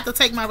 I have to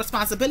take my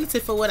responsibility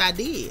for what I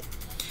did.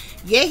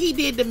 Yeah, he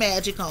did the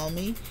magic on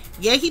me.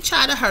 Yeah, he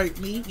tried to hurt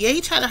me. Yeah,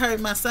 he tried to hurt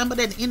my son. But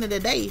at the end of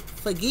the day,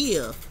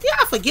 forgive. Yeah,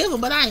 I forgive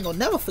him, but I ain't gonna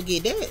never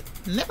forget that.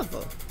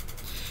 Never.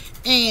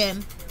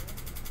 And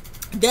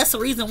that's the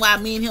reason why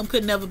me and him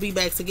could never be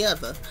back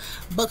together.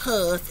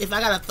 Because if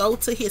I gotta throw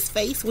to his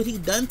face what he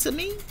done to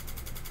me,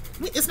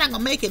 it's not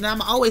gonna make it. And I'm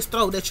gonna always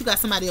throw that you got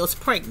somebody else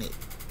pregnant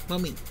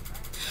with me.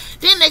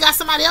 Then they got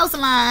somebody else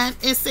in line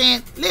and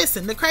saying,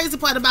 listen, the crazy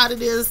part about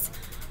it is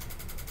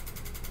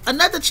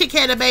another chick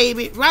had a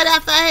baby right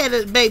after I had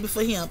a baby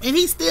for him. And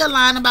he's still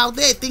lying about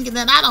that, thinking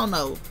that I don't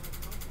know.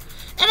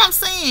 And I'm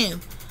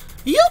saying,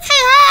 you can't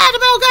hide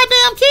about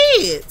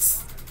goddamn kids.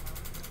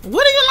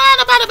 What are you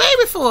lying about a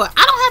baby for?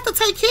 I don't have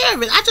to take care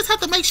of it. I just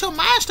have to make sure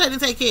mine's straight and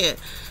take care.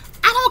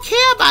 I don't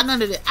care about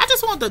none of that. I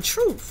just want the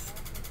truth.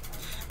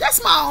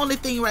 That's my only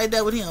thing right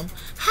there with him.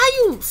 How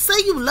you say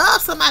you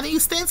love somebody, you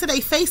stand to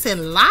their face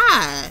and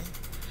lie?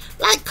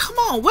 Like, come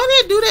on, where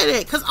did they do that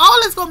at? Because all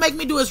it's going to make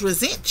me do is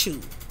resent you.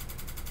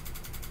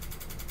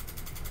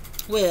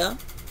 Well,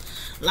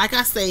 like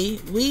I say,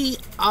 me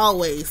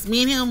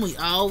and him, we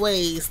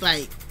always,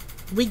 like,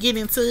 we get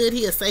into it.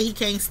 He'll say he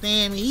can't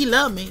stand me. He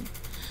love me.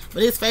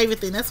 But his favorite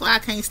thing, that's why I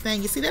can't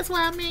stand you. See, that's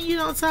why me and you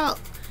don't talk.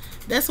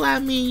 That's why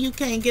me and you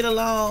can't get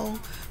along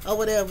or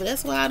whatever.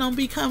 That's why I don't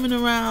be coming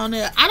around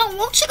there. I don't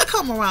want you to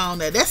come around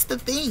there. That's the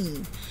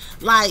thing.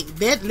 Like,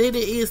 that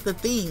literally is the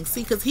thing.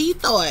 See, because he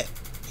thought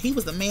he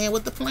was the man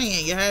with the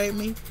plan. You heard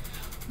me?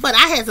 But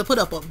I had to put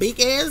up a big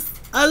ass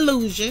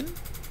illusion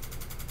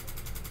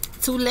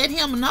to let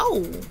him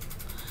know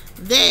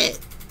that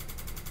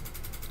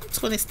I'm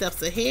 20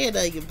 steps ahead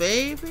of you,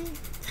 baby.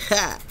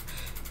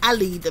 I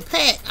lead the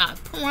pack. I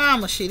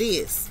promise you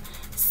this.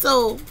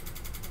 So,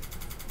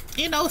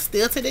 you know,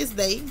 still to this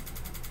day,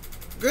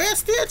 girl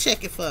still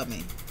checking for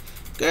me.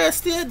 Girl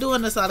still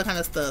doing this all the kind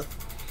of stuff.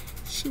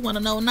 She want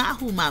to know not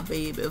who my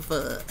baby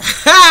for.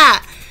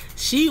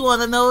 She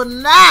want to know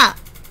not.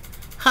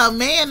 Her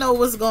man know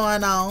what's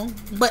going on.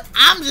 But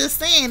I'm just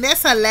saying,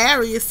 that's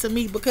hilarious to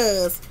me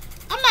because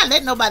I'm not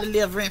letting nobody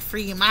live rent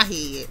free in my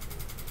head.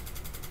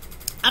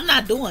 I'm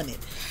not doing it.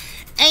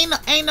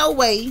 Ain't no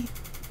way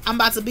I'm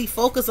about to be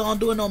focused on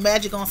doing no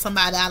magic on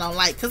somebody I don't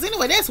like. Because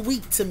anyway, that's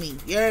weak to me.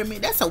 You heard me?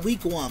 That's a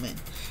weak woman.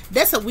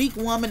 That's a weak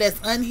woman that's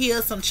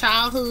unhealed some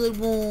childhood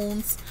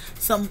wounds.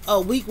 A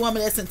weak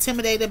woman that's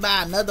intimidated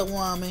by another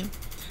woman.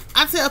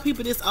 I tell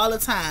people this all the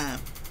time.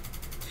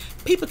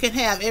 People can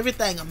have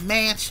everything. A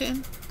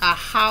mansion, a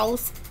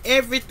house,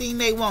 everything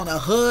they want. A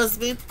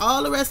husband,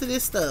 all the rest of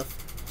this stuff.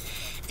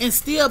 And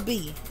still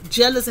be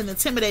jealous and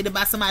intimidated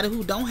by somebody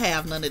who don't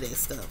have none of that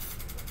stuff.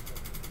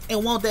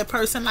 And want that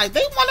person like,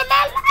 they wanted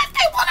my life,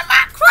 they wanted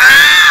my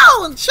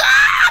crown,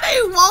 child, they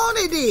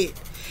wanted it.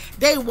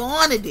 They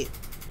wanted it.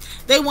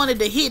 They wanted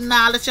the hidden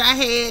knowledge I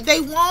had.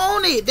 They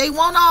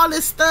want all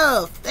this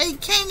stuff. They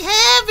can't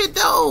have it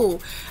though.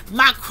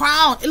 My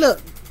crown,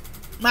 look,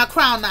 my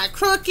crown not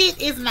crooked.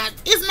 It's not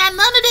none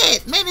of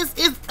that. Man, it's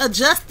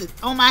adjusted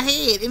on my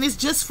head and it's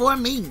just for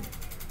me.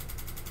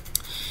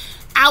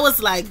 I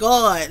was like,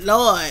 God,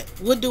 Lord,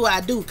 what do I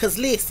do? Because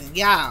listen,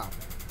 y'all,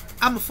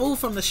 I'm a fool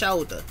from the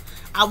shoulder.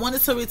 I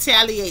wanted to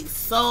retaliate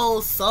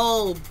so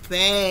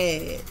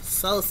bad.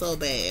 So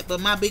bad. But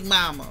my big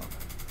mama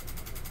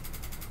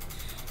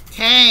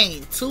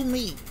came to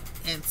me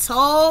and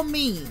told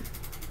me,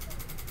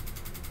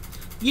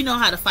 you know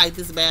how to fight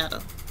this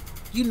battle.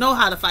 You know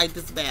how to fight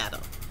this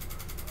battle.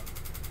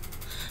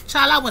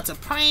 Child, I went to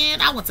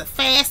praying, I went to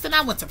fasting,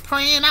 I went to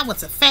praying, I went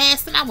to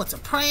fasting, I went to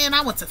praying,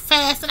 I went to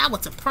fasting, I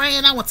went to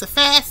praying, I went to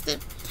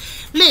fasting.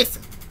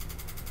 Listen.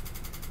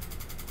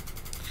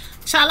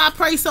 Child, I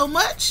pray so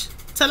much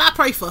till I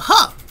pray for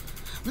her.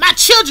 My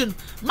children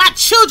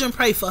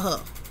pray for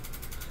her.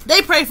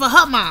 They pray for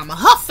her mama,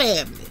 her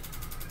family.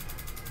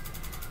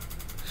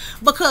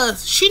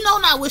 Because she know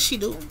not what she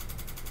do.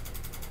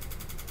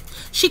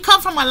 She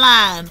come from a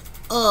line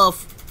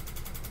of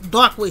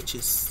dark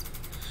witches.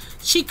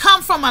 She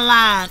come from a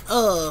line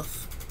of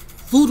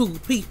voodoo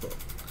people.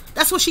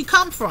 That's where she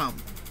come from.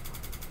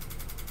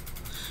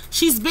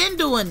 She's been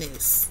doing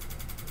this.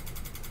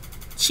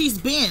 She's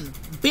been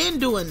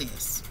doing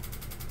this.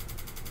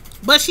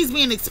 But she's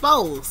being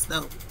exposed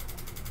though.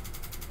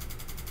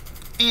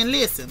 And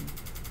listen,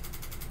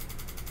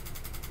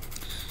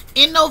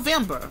 in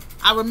November,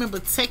 I remember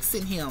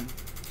texting him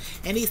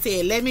and he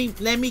said, let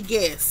me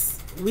guess,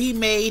 we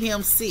made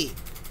him sick.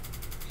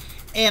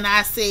 And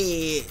I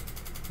said,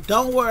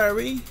 don't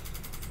worry,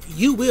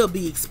 you will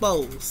be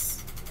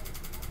exposed.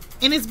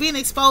 And it's being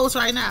exposed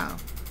right now.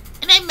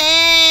 And they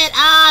mad.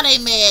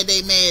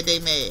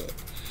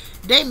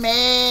 They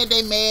mad.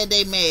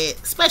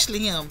 Especially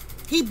him.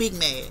 He big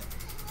mad.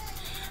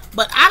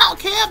 But I don't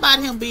care about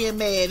him being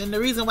mad. And the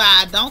reason why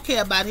I don't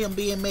care about him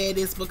being mad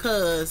is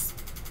because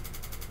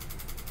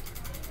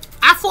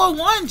I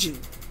forewarned you.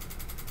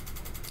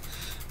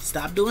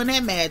 Stop doing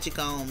that magic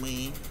on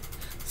me.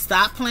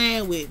 Stop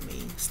playing with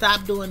me.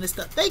 Stop doing this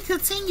stuff. They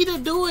continue to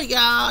do it,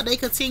 y'all. They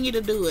continue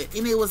to do it.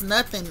 And it was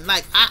nothing.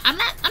 Like, I'm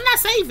not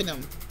saving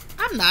him.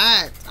 I'm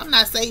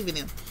not saving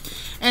him.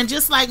 And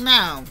just like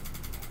now,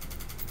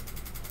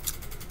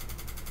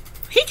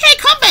 he can't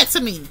come back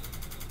to me.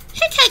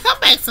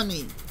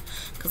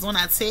 Because when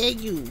I tell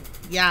you,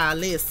 y'all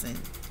listen,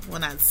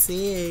 when I tell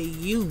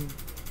you,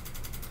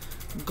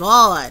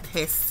 God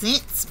has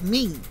sent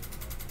me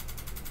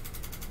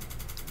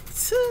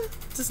to,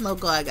 just know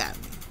God got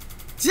me.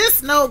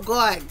 Just know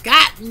God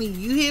got me.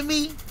 You hear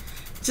me?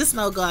 Just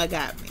know God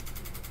got me.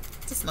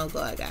 Just know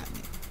God got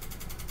me.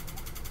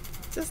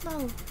 Just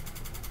know.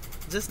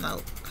 Just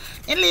know.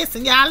 And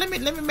listen, y'all, let me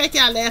make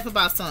y'all laugh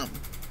about something.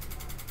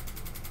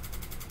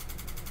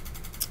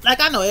 Like,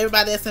 I know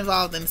everybody that's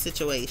involved in the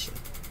situation.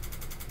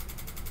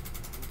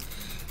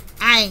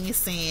 I ain't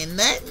saying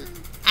nothing.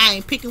 I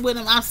ain't picking with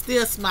them. I'm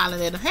still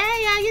smiling at them.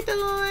 Hey, how you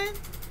doing?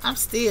 I'm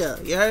still,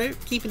 you heard?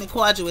 Keeping it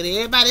cordial with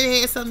everybody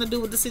that had something to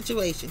do with the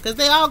situation. Because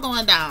they all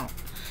going down.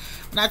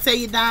 When I tell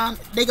you down,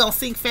 they going to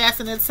sink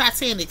faster than the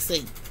Titanic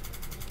sink.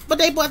 But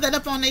they brought that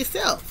up on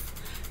themselves.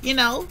 You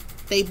know,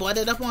 they brought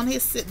it up on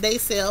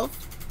themselves.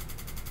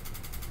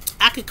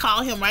 I could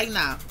call him right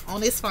now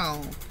on his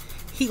phone.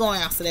 He going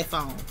to answer that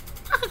phone.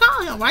 I could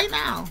call him right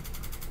now.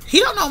 He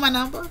don't know my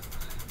number,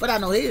 but I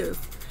know his.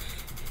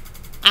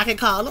 I can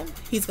call him.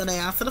 He's going to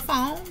answer the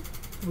phone.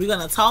 We're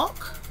going to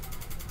talk.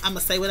 I'm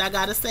going to say what I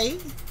got to say.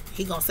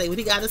 He going to say what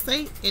he got to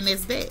say. And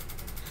that's that.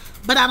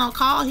 But I don't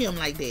call him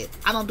like that.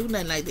 I don't do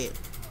nothing like that.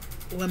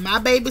 When my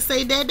baby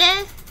say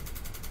dad,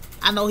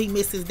 I know he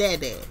misses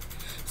dad.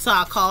 So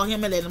I call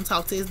him and let him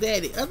talk to his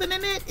daddy. Other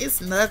than that,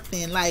 it's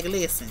nothing. Like,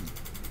 listen.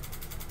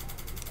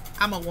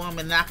 I'm a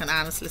woman and I can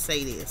honestly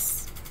say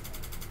this.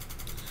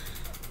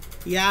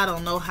 Y'all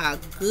don't know how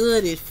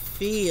good it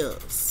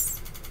feels.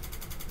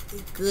 How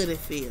good it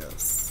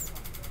feels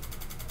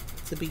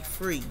to be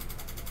free.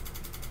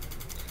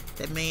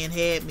 That man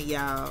had me,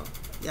 y'all.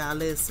 Y'all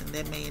listen.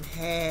 That man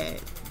had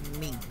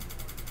me.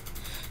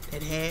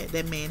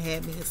 That man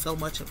had me in so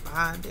much of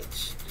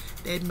bondage.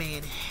 That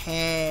man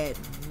had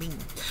me.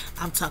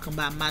 I'm talking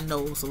about my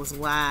nose was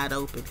wide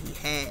open. He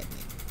had me.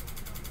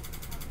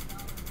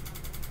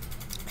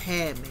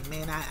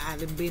 Man. I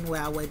done been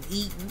where I wasn't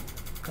eating,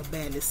 could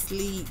barely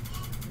sleep,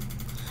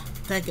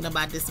 thinking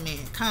about this man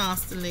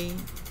constantly.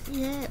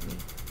 He had me.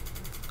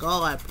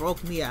 God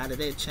broke me out of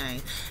that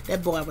chain.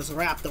 That boy was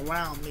wrapped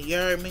around me, you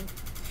heard me?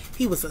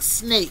 He was a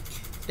snake.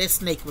 That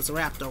snake was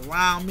wrapped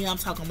around me. I'm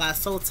talking about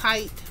so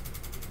tight.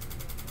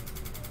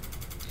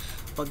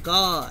 But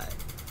God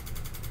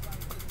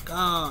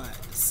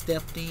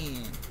stepped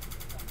in.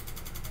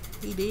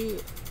 He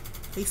did.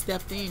 He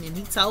stepped in and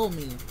he told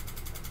me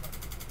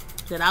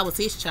that I was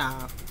his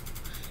child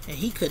and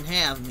he couldn't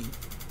have me.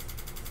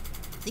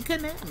 He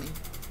couldn't have me.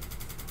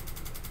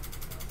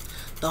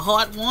 The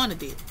heart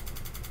wanted it.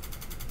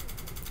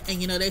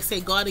 And you know, they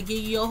say God will give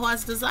you your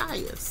heart's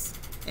desires.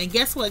 And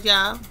guess what,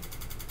 y'all?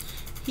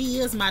 He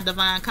is my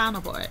divine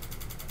counterpart.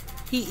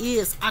 He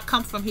is. I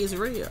come from his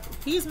real.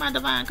 He's my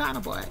divine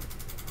counterpart.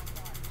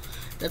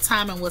 The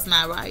timing was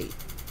not right.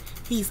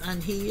 He's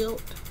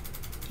unhealed.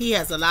 He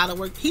has a lot of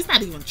work. He's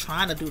not even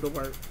trying to do the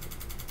work.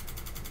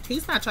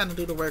 He's not trying to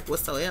do the work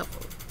whatsoever.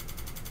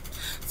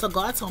 So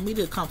God told me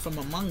to come from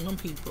among them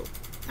people.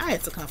 I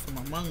had to come from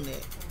among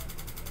that.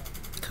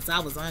 Because I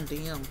was under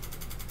him.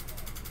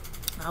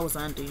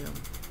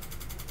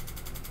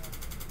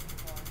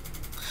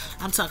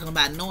 I'm talking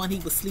about knowing he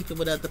was sleeping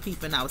with other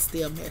people and I was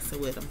still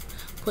messing with him.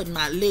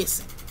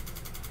 Listen.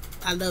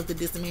 I loved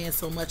this man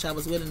so much I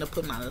was willing to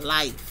put my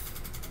life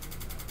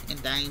in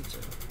danger.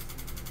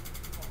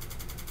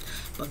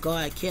 But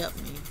God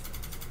kept me.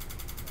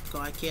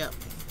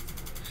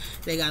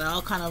 They got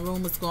all kind of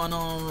rumors going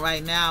on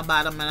right now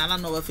about him, and I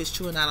don't know if it's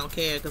true and I don't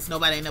care because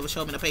nobody ain't never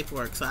showed me the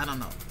paperwork, so I don't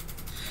know.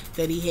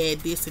 That he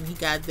had this and he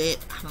got that,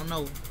 I don't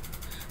know.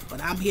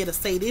 But I'm here to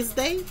say this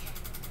day,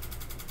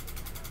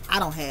 I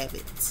don't have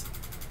it.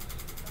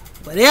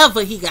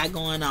 Whatever he got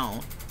going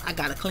on, I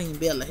got a clean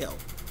bill of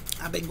health.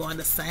 I've been going to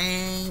the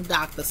same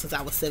doctor since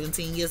I was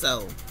 17 years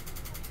old.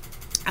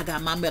 I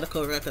got my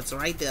medical records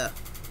right there.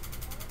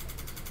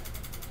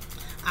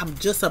 I'm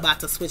just about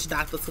to switch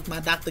doctors because my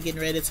doctor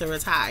getting ready to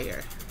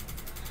retire.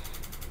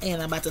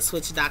 And I'm about to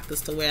switch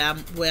doctors to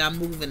where I'm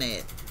moving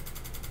at.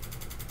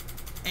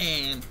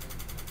 And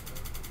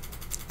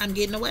I'm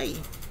getting away.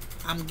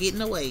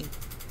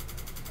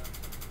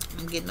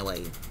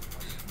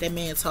 That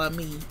man taught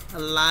me a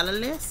lot of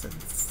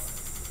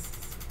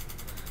lessons.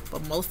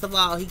 But most of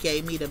all, he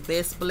gave me the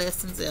best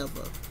blessings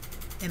ever.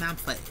 And I'm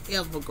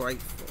forever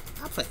grateful.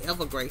 I'm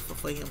forever grateful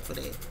for him for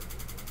that.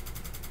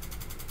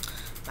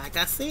 Like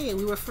I said,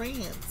 we were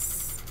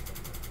friends.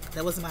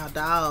 That was my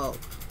dog.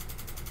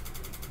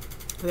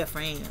 We were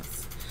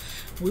friends.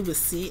 We would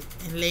sit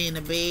and lay in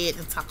the bed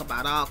and talk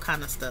about all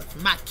kind of stuff.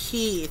 My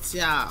kids,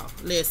 y'all.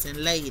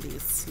 Listen,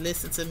 ladies.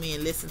 Listen to me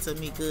and listen to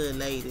me good,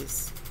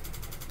 ladies.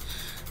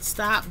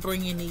 Stop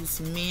bringing these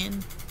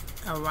men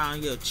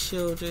around your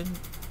children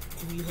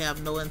if you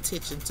have no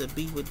intention to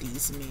be with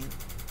these men.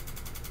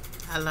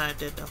 I learned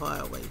that the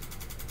hard way.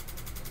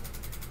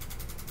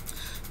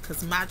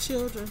 Because my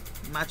children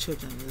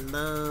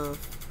love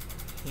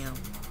him.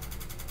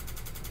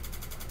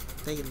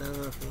 They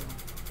love him.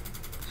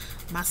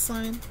 My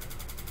son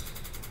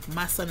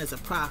is a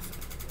prophet.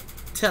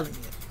 I'm telling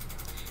you.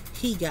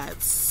 He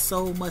got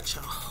so much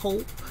of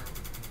hope,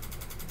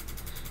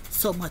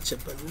 so much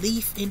of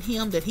belief in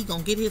him that he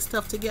gonna get his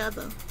stuff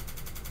together.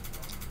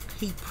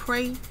 He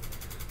pray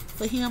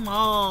for him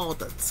all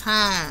the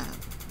time.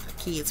 My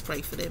kids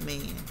pray for that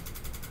man.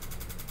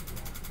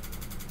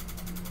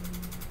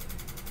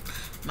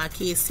 My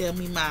kids tell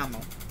me, Mama,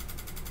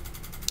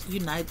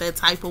 you're not that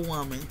type of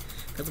woman.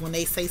 Because when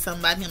they say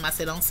something about him, I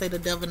say, don't say the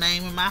devil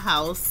name in my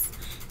house.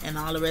 And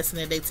all the rest of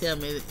it, they tell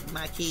me,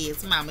 my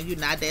kids, Mama, you're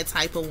not that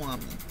type of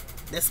woman.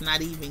 That's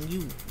not even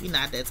you. You're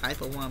not that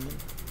type of woman.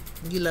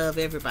 You love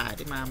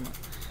everybody, Mama.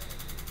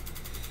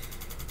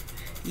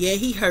 Yeah,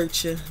 he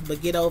hurt you,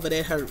 but get over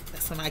that hurt.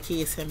 That's what my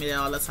kids tell me that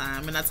all the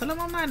time. And I tell them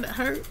I'm not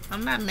hurt.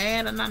 I'm not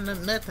mad. I'm not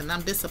nothing.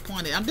 I'm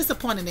disappointed. I'm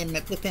disappointed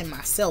within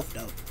myself,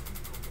 though.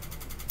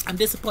 I'm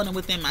disappointed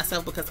within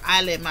myself because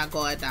I let my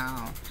guard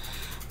down.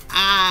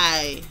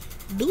 I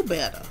knew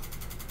better.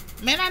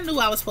 Man, I knew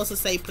I was supposed to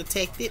stay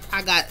protected.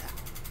 I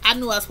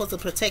knew I was supposed to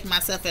protect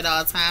myself at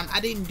all times. I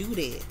didn't do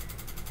that.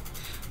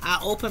 I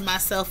opened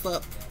myself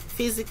up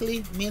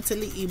physically,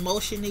 mentally,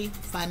 emotionally,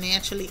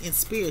 financially, and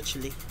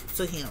spiritually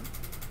to him.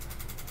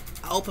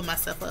 I opened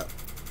myself up.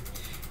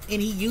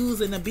 And he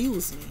used and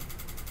abused me.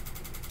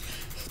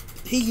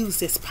 He used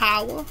his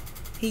power.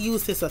 He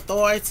used his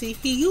authority.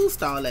 He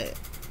used all that.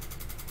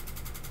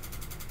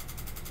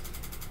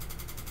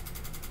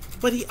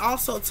 But he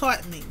also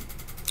taught me.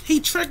 He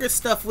triggered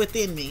stuff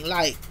within me,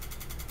 like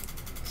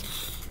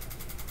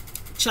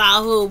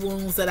childhood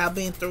wounds that I've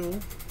been through.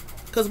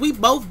 Because we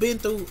both been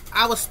through,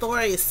 our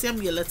story is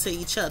similar to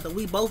each other.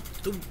 We both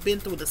been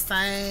through the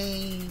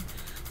same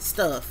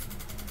stuff.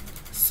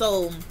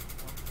 So,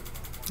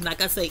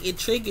 like I say, it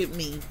triggered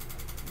me,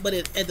 but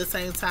at the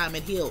same time,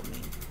 it healed me.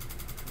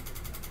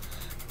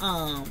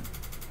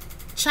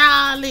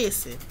 Child,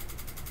 listen.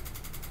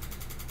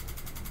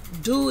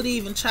 Dude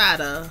even try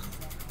to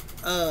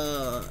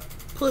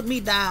put me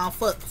down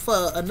for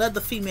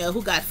another female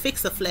who got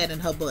fix-a-flat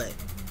in her butt.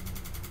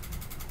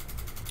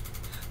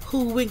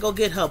 Who went go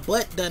get her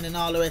butt done and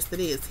all the rest of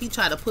this. He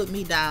tried to put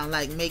me down,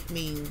 like make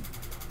me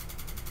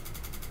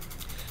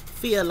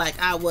feel like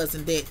I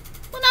wasn't that.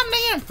 When I'm the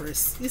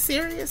empress. You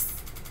serious?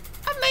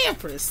 I'm the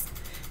empress.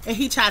 And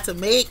he tried to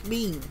make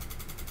me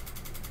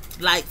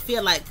like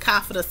feel like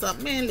confident or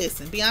something. Man,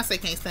 listen,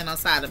 Beyonce can't stand on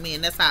side of me,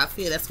 and that's how I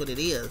feel. That's what it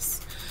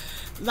is.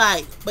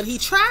 Like, but he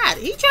tried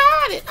it. He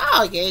tried it.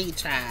 Oh yeah, he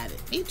tried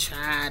it. He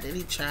tried it.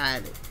 He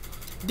tried it.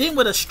 Then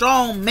with a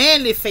strong,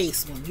 manly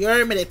face one. You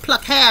heard me? They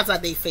pluck hairs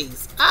out their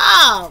face.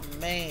 Oh,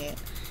 man.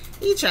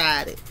 He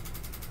tried it.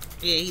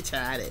 Yeah, he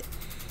tried it.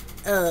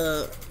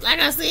 Like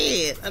I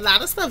said, a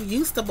lot of stuff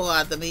used to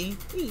bother me.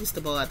 He used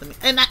to bother me.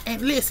 And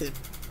listen,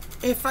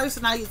 at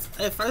first I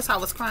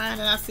was crying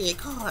and I said,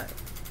 God,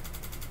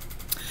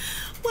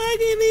 why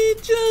did he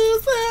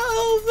choose her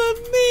over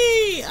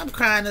me? I'm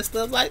crying and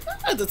stuff like,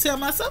 I have to tell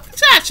myself,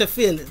 get out your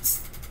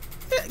feelings.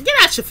 Get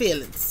out your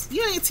feelings.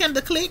 You ain't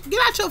tender click.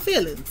 Get out your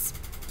feelings.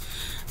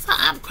 So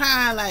I'm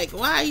crying like,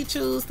 why he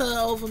choose her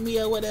over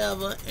me or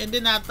whatever. And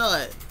then I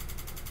thought,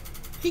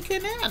 he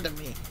couldn't handle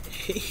me.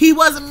 He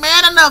wasn't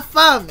man enough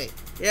for me.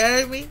 You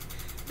heard me?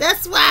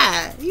 That's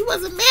why. He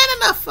wasn't man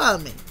enough for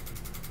me.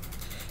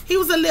 He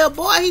was a little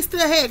boy. He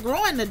still had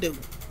growing to do.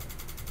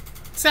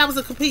 So I was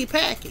a complete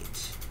package.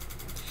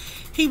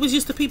 He was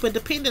used to people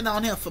depending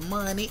on him for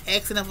money,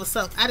 asking him for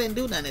something. I didn't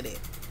do none of that.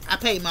 I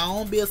paid my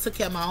own bills, took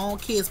care of my own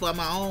kids, bought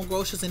my own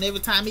groceries, and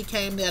every time he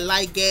came there,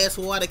 light, gas,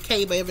 water,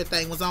 cable,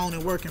 everything was on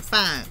and working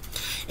fine.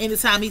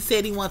 Anytime he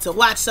said he wanted to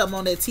watch something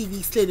on that TV,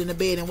 he slid in the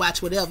bed and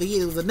watch whatever.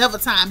 It was another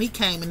time he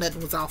came and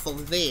nothing was off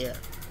over there.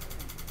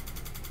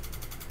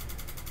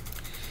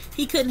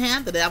 He couldn't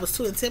handle it. I was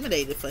too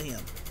intimidated for him.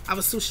 I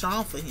was too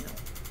strong for him.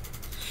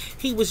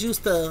 He was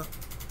used to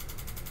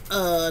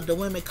the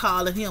women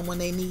calling him when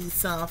they need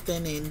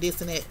something and this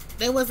and that.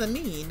 That wasn't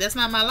me. That's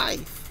not my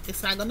life.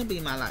 It's not going to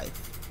be my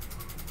life.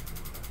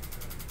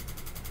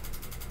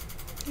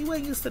 He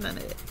wasn't used to none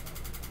of that.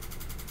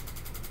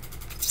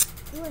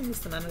 He wasn't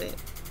used to none of that.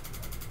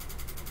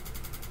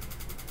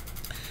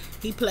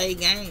 He played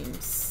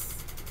games.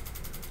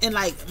 And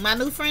like my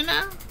new friend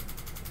now,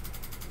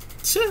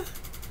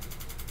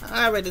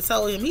 I already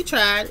told him he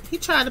tried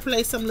to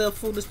play some little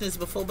foolishness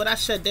before, but I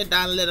shut that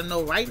down and let him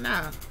know right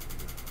now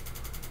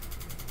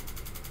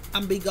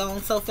I'm be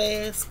gone so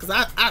fast. Cause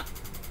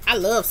I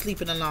love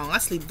sleeping alone. I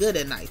sleep good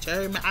at night. You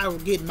heard me?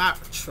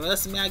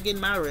 Trust me, I get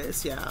my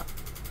rest, y'all.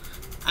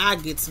 I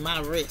get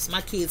my rest. My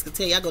kids can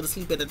tell you I go to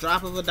sleep at the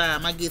drop of a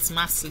dime. I get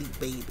my sleep,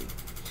 baby.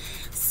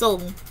 So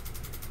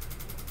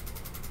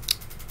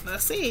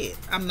that's it.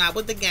 I'm not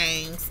with the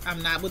games.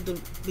 I'm not with the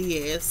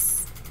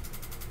BS.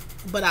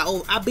 But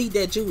I beat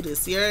that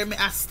Judas. You heard me?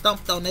 I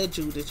stomped on that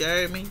Judas. You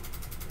heard me?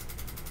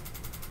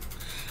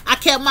 I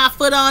kept my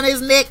foot on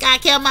his neck. I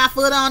kept my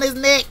foot on his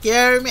neck. You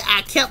heard me?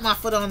 I kept my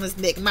foot on his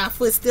neck. My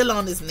foot still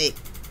on his neck.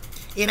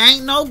 It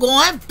ain't no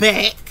going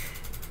back.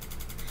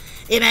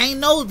 It ain't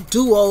no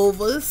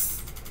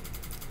do-overs.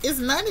 It's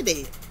none of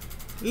that.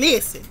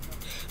 Listen,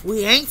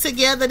 we ain't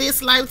together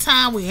this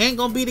lifetime. We ain't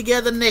gonna be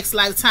together next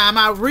lifetime.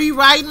 I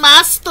rewrite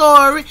my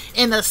story,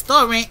 and the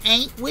story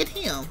ain't with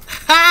him.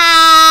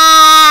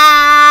 Ha!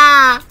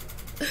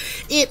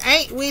 It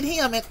ain't with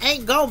him. It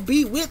ain't gonna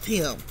be with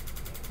him.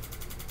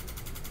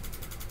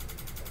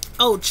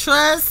 Oh,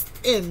 trust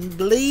and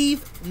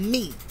believe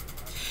me.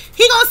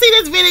 He gonna see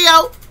this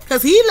video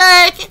because he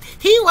lurking,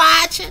 he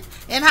watching,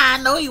 and how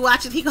I know he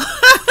watching, he gonna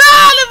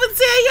let me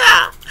tell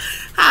y'all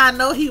how I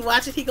know he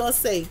watching. He gonna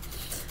say,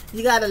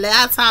 you got a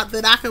laptop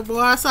that I can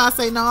borrow? So I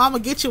say, no, I'm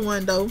gonna get you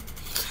one though.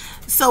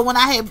 So when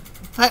I had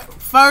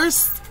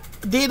first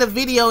did a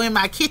video in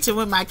my kitchen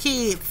with my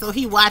kids, so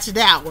he watched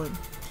that one,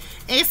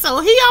 and so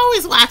he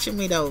always watching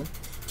me though.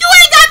 You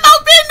ain't got no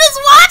business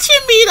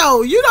watching me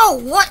though. You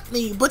don't want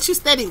me, but you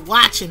steady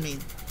watching me.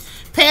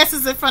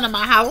 Passes in front of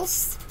my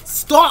house,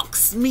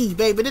 stalks me,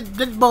 baby.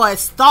 This boy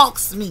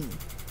stalks me.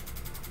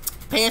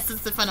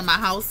 Passes in front of my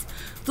house.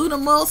 Do the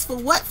most for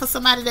what? For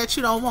somebody that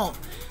you don't want.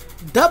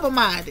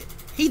 Double-minded.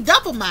 He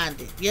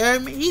double-minded. You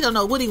heard me? He don't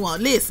know what he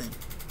want. Listen.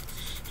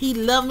 He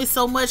love me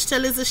so much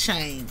till it's a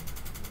shame.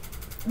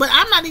 But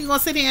I'm not even gonna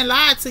sit here and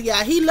lie to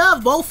y'all. He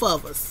loved both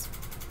of us.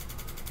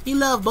 He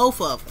loved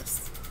both of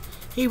us.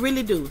 He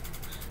really do.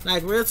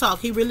 Like, real talk,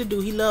 he really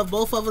do. He loved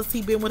both of us.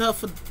 He been with her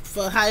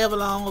for however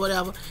long or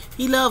whatever.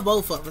 He loved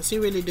both of us. He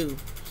really do.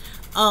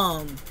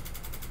 And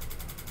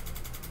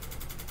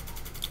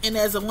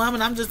as a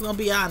woman, I'm just gonna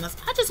be honest.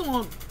 I just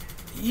want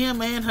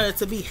him and her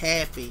to be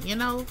happy, you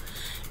know?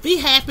 Be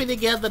happy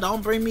together.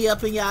 Don't bring me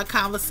up in y'all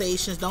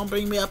conversations. Don't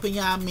bring me up in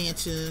y'all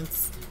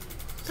mentions.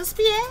 Just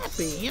be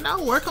happy, you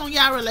know? Work on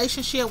y'all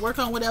relationship. Work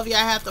on whatever y'all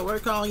have to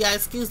work on. Y'all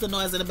excuse the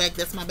noise in the back.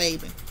 That's my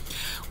baby.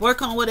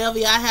 Work on whatever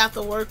y'all have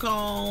to work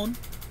on.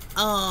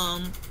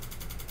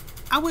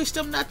 I wish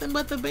them nothing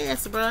but the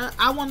best, bruh.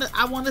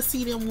 I wanna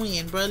see them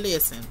win, bruh.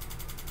 Listen.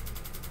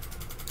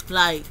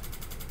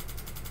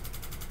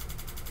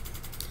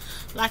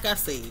 Like I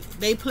said,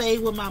 they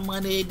played with my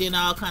money. They did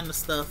all kind of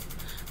stuff.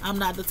 I'm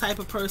not the type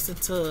of person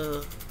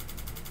to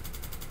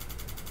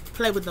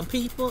play with them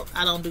people.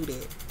 I don't do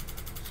that.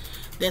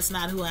 That's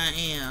not who I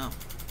am.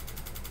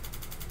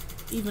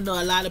 Even though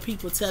a lot of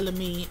people telling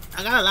me,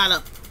 I got a lot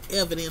of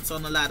evidence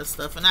on a lot of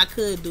stuff, and I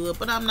could do it,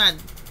 but I'm not.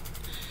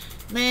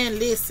 Man,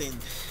 listen.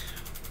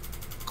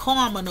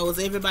 Karma knows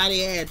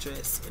everybody's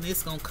address, and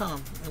it's gonna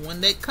come. And when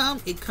they come,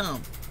 it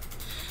come.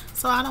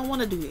 So I don't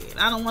want to do it.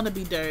 I don't want to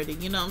be dirty.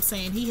 You know what I'm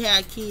saying? He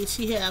had kids.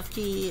 She have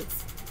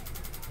kids.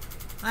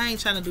 I ain't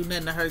trying to do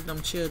nothing to hurt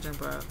them children,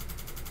 bro.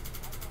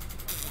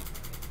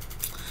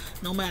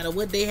 No matter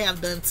what they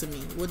have done to me,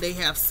 what they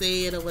have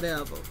said or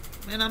whatever.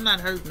 Man, I'm not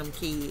hurting them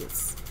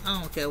kids.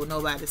 I don't care what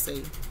nobody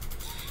say.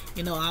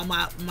 You know, all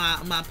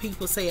my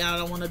people say I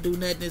don't want to do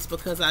nothing. It's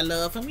because I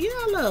love them. Yeah,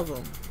 I love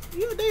them.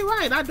 Yeah, they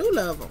right. I do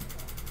love them.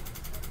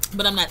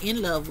 But I'm not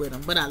in love with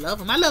them. But I love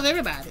them. I love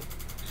everybody.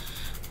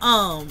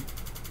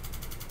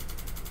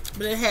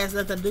 But it has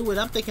nothing to do with,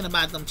 I'm thinking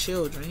about them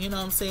children. You know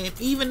what I'm saying?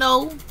 Even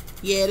though,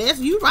 yeah, that's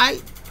you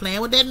right.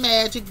 Playing with that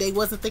magic. They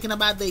wasn't thinking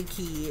about their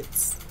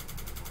kids.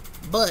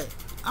 But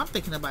I'm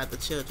thinking about the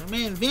children.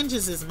 Man,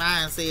 vengeance is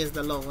mine, says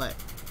the Lord.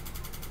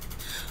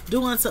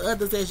 Do unto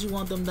others as you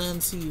want them done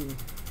to you.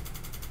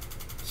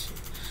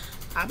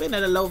 I've been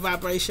at a low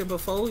vibration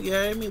before, you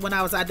heard me? When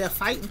I was out there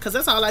fighting, because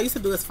that's all I used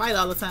to do is fight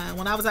all the time.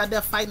 When I was out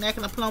there fighting,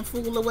 acting a plumb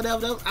fool or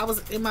whatever, I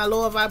was in my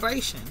lower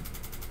vibration.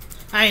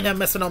 I ain't never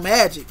messing with no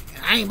magic.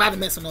 I ain't about to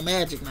mess with no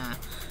magic now.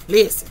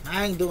 Listen,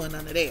 I ain't doing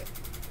none of that.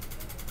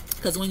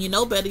 Because when you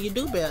know better, you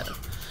do better.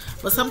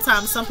 But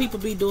sometimes some people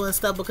be doing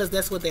stuff because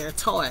that's what they're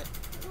taught.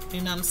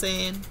 You know what I'm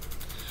saying?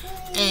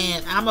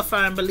 And I'm a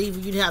firm believer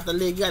you have to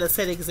live. You got to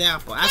set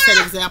example. I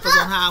set examples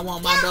on how I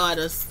want my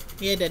daughters.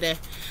 Yeah, Dad.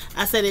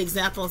 I set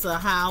examples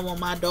of how I want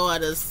my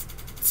daughters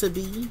to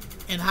be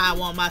and how I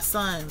want my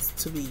sons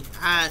to be.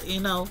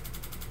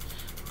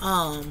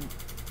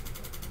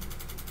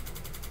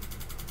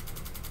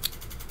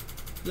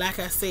 Like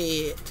I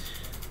said,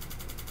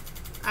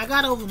 I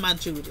got over my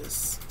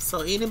Judas.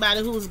 So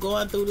anybody who's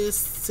going through this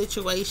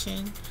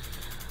situation,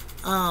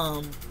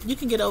 you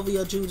can get over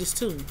your Judas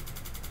too.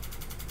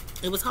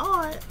 It was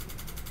hard.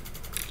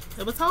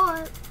 It was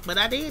hard, but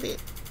I did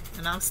it.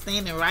 And I'm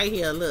standing right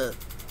here. Look,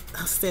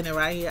 I'm standing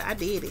right here. I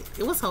did it.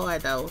 It was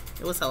hard though.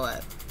 It was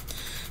hard.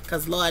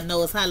 Because Lord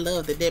knows I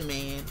loved that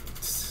man.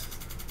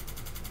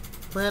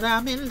 But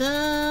I'm in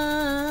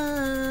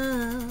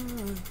love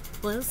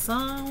with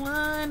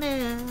someone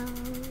else.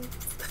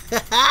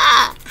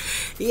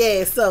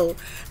 Yeah, so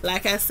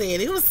like I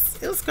said, it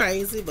was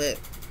crazy, but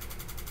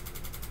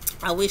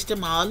I wished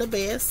him all the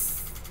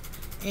best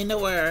in the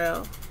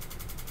world,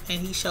 and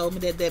he showed me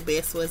that that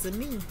best wasn't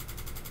me.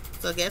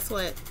 So guess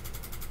what?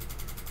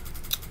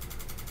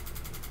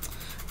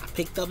 I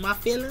picked up my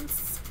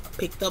feelings,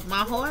 picked up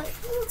my heart,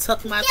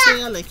 tucked my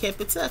tail, and kept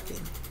it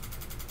tucking.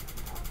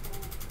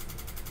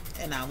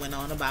 And I went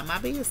on about my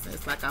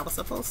business like I was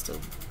supposed to.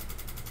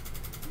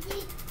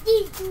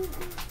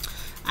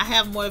 I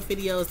have more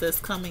videos that's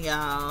coming,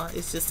 y'all.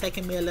 It's just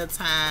taking me a little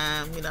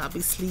time. You know, I'll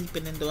be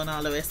sleeping and doing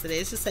all the rest of it.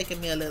 It's just taking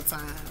me a little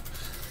time.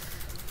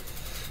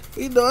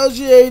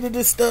 Nauseated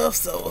and stuff,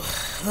 so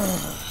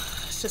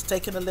it's just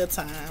taking a little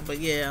time. But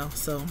yeah,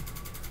 so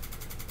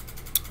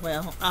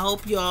well, I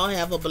hope you all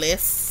have a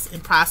blessed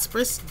and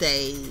prosperous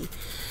day.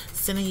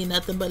 Sending you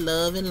nothing but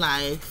love and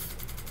life.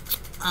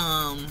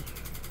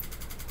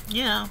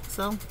 Yeah,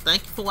 so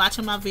thank you for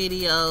watching my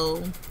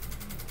video.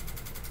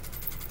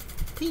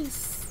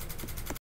 Peace.